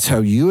 That's how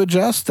you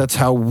adjust. That's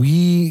how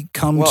we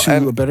come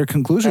to a better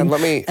conclusion.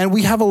 And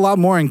we have a lot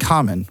more in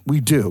common. We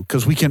do,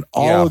 because we can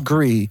all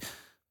agree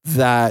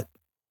that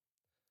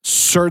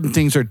certain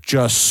things are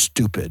just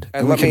stupid,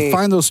 and we can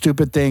find those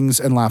stupid things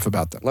and laugh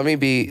about them. Let me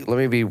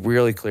be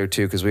really clear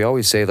too, because we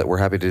always say that we're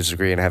happy to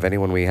disagree and have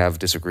anyone we have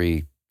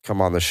disagree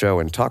come on the show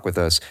and talk with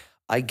us.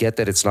 I get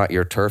that it's not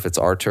your turf, it's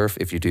our turf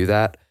if you do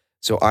that.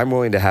 So I'm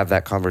willing to have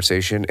that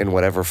conversation in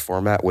whatever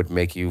format would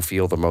make you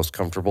feel the most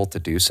comfortable to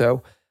do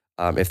so.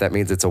 If that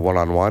means it's a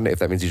one-on-one, if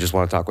that means you just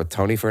want to talk with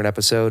Tony for an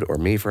episode or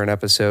me for an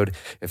episode,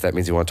 if that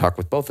means you want to talk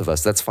with both of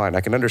us, that's fine. I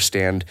can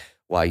understand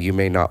why you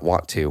may not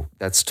want to.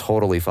 That's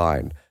totally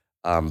fine.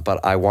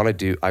 But I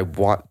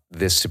want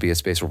this to be a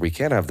space where we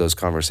can have those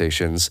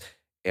conversations.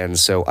 And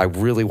so I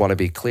really want to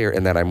be clear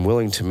in that I'm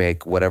willing to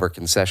make whatever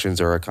concessions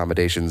or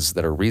accommodations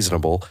that are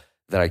reasonable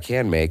that I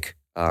can make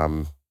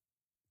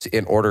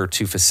in order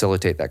to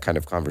facilitate that kind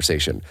of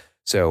conversation.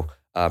 So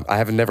I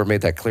have never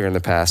made that clear in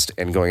the past,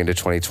 and going into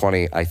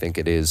 2020, I think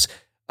it is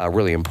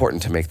really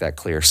important to make that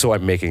clear. So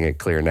I'm making it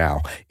clear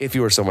now. If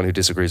you are someone who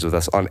disagrees with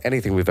us on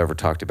anything we've ever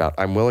talked about,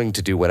 I'm willing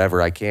to do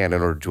whatever I can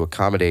in order to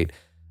accommodate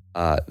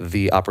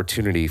the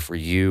opportunity for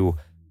you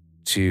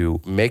to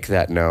make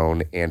that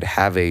known and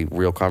have a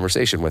real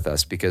conversation with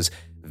us, because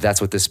that's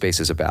what this space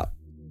is about.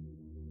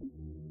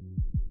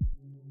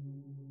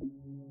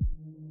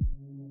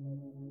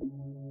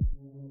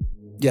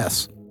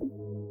 Yes.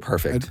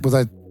 Perfect. Was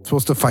I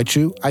supposed to fight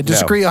you? I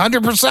disagree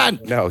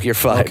 100%. No, you're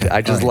fine. Okay.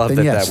 I just love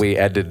that we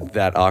ended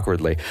that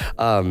awkwardly.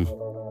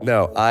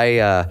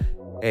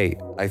 Hey,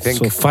 I think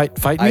so.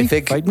 Fight me. I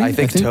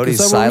think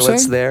Tony's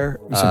silence there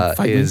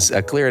is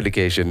a clear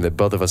indication that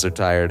both of us are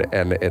tired,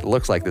 and it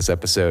looks like this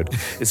episode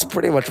is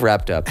pretty much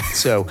wrapped up.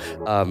 So,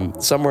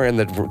 somewhere in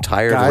the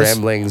tired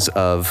ramblings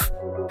of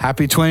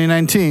Happy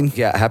 2019.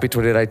 Yeah, happy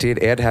 2019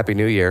 and Happy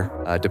New Year,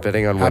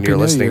 depending on when you're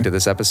listening to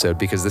this episode,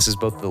 because this is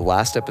both the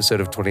last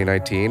episode of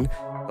 2019,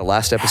 the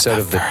last episode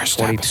of the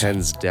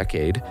 2010s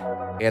decade,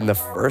 and the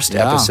first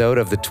episode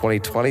of the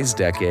 2020s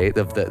decade,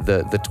 of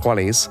the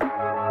 20s,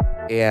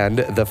 and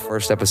the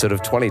first episode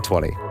of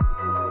 2020.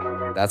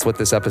 That's what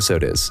this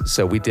episode is.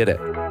 So we did it.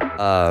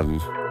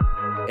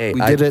 Hey,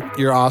 we did it.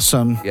 You're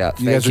awesome. Yeah,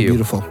 you guys are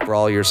beautiful for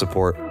all your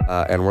support,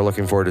 and we're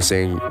looking forward to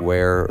seeing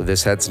where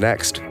this heads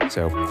next.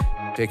 So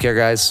take care,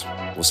 guys.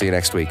 We'll see you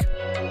next week.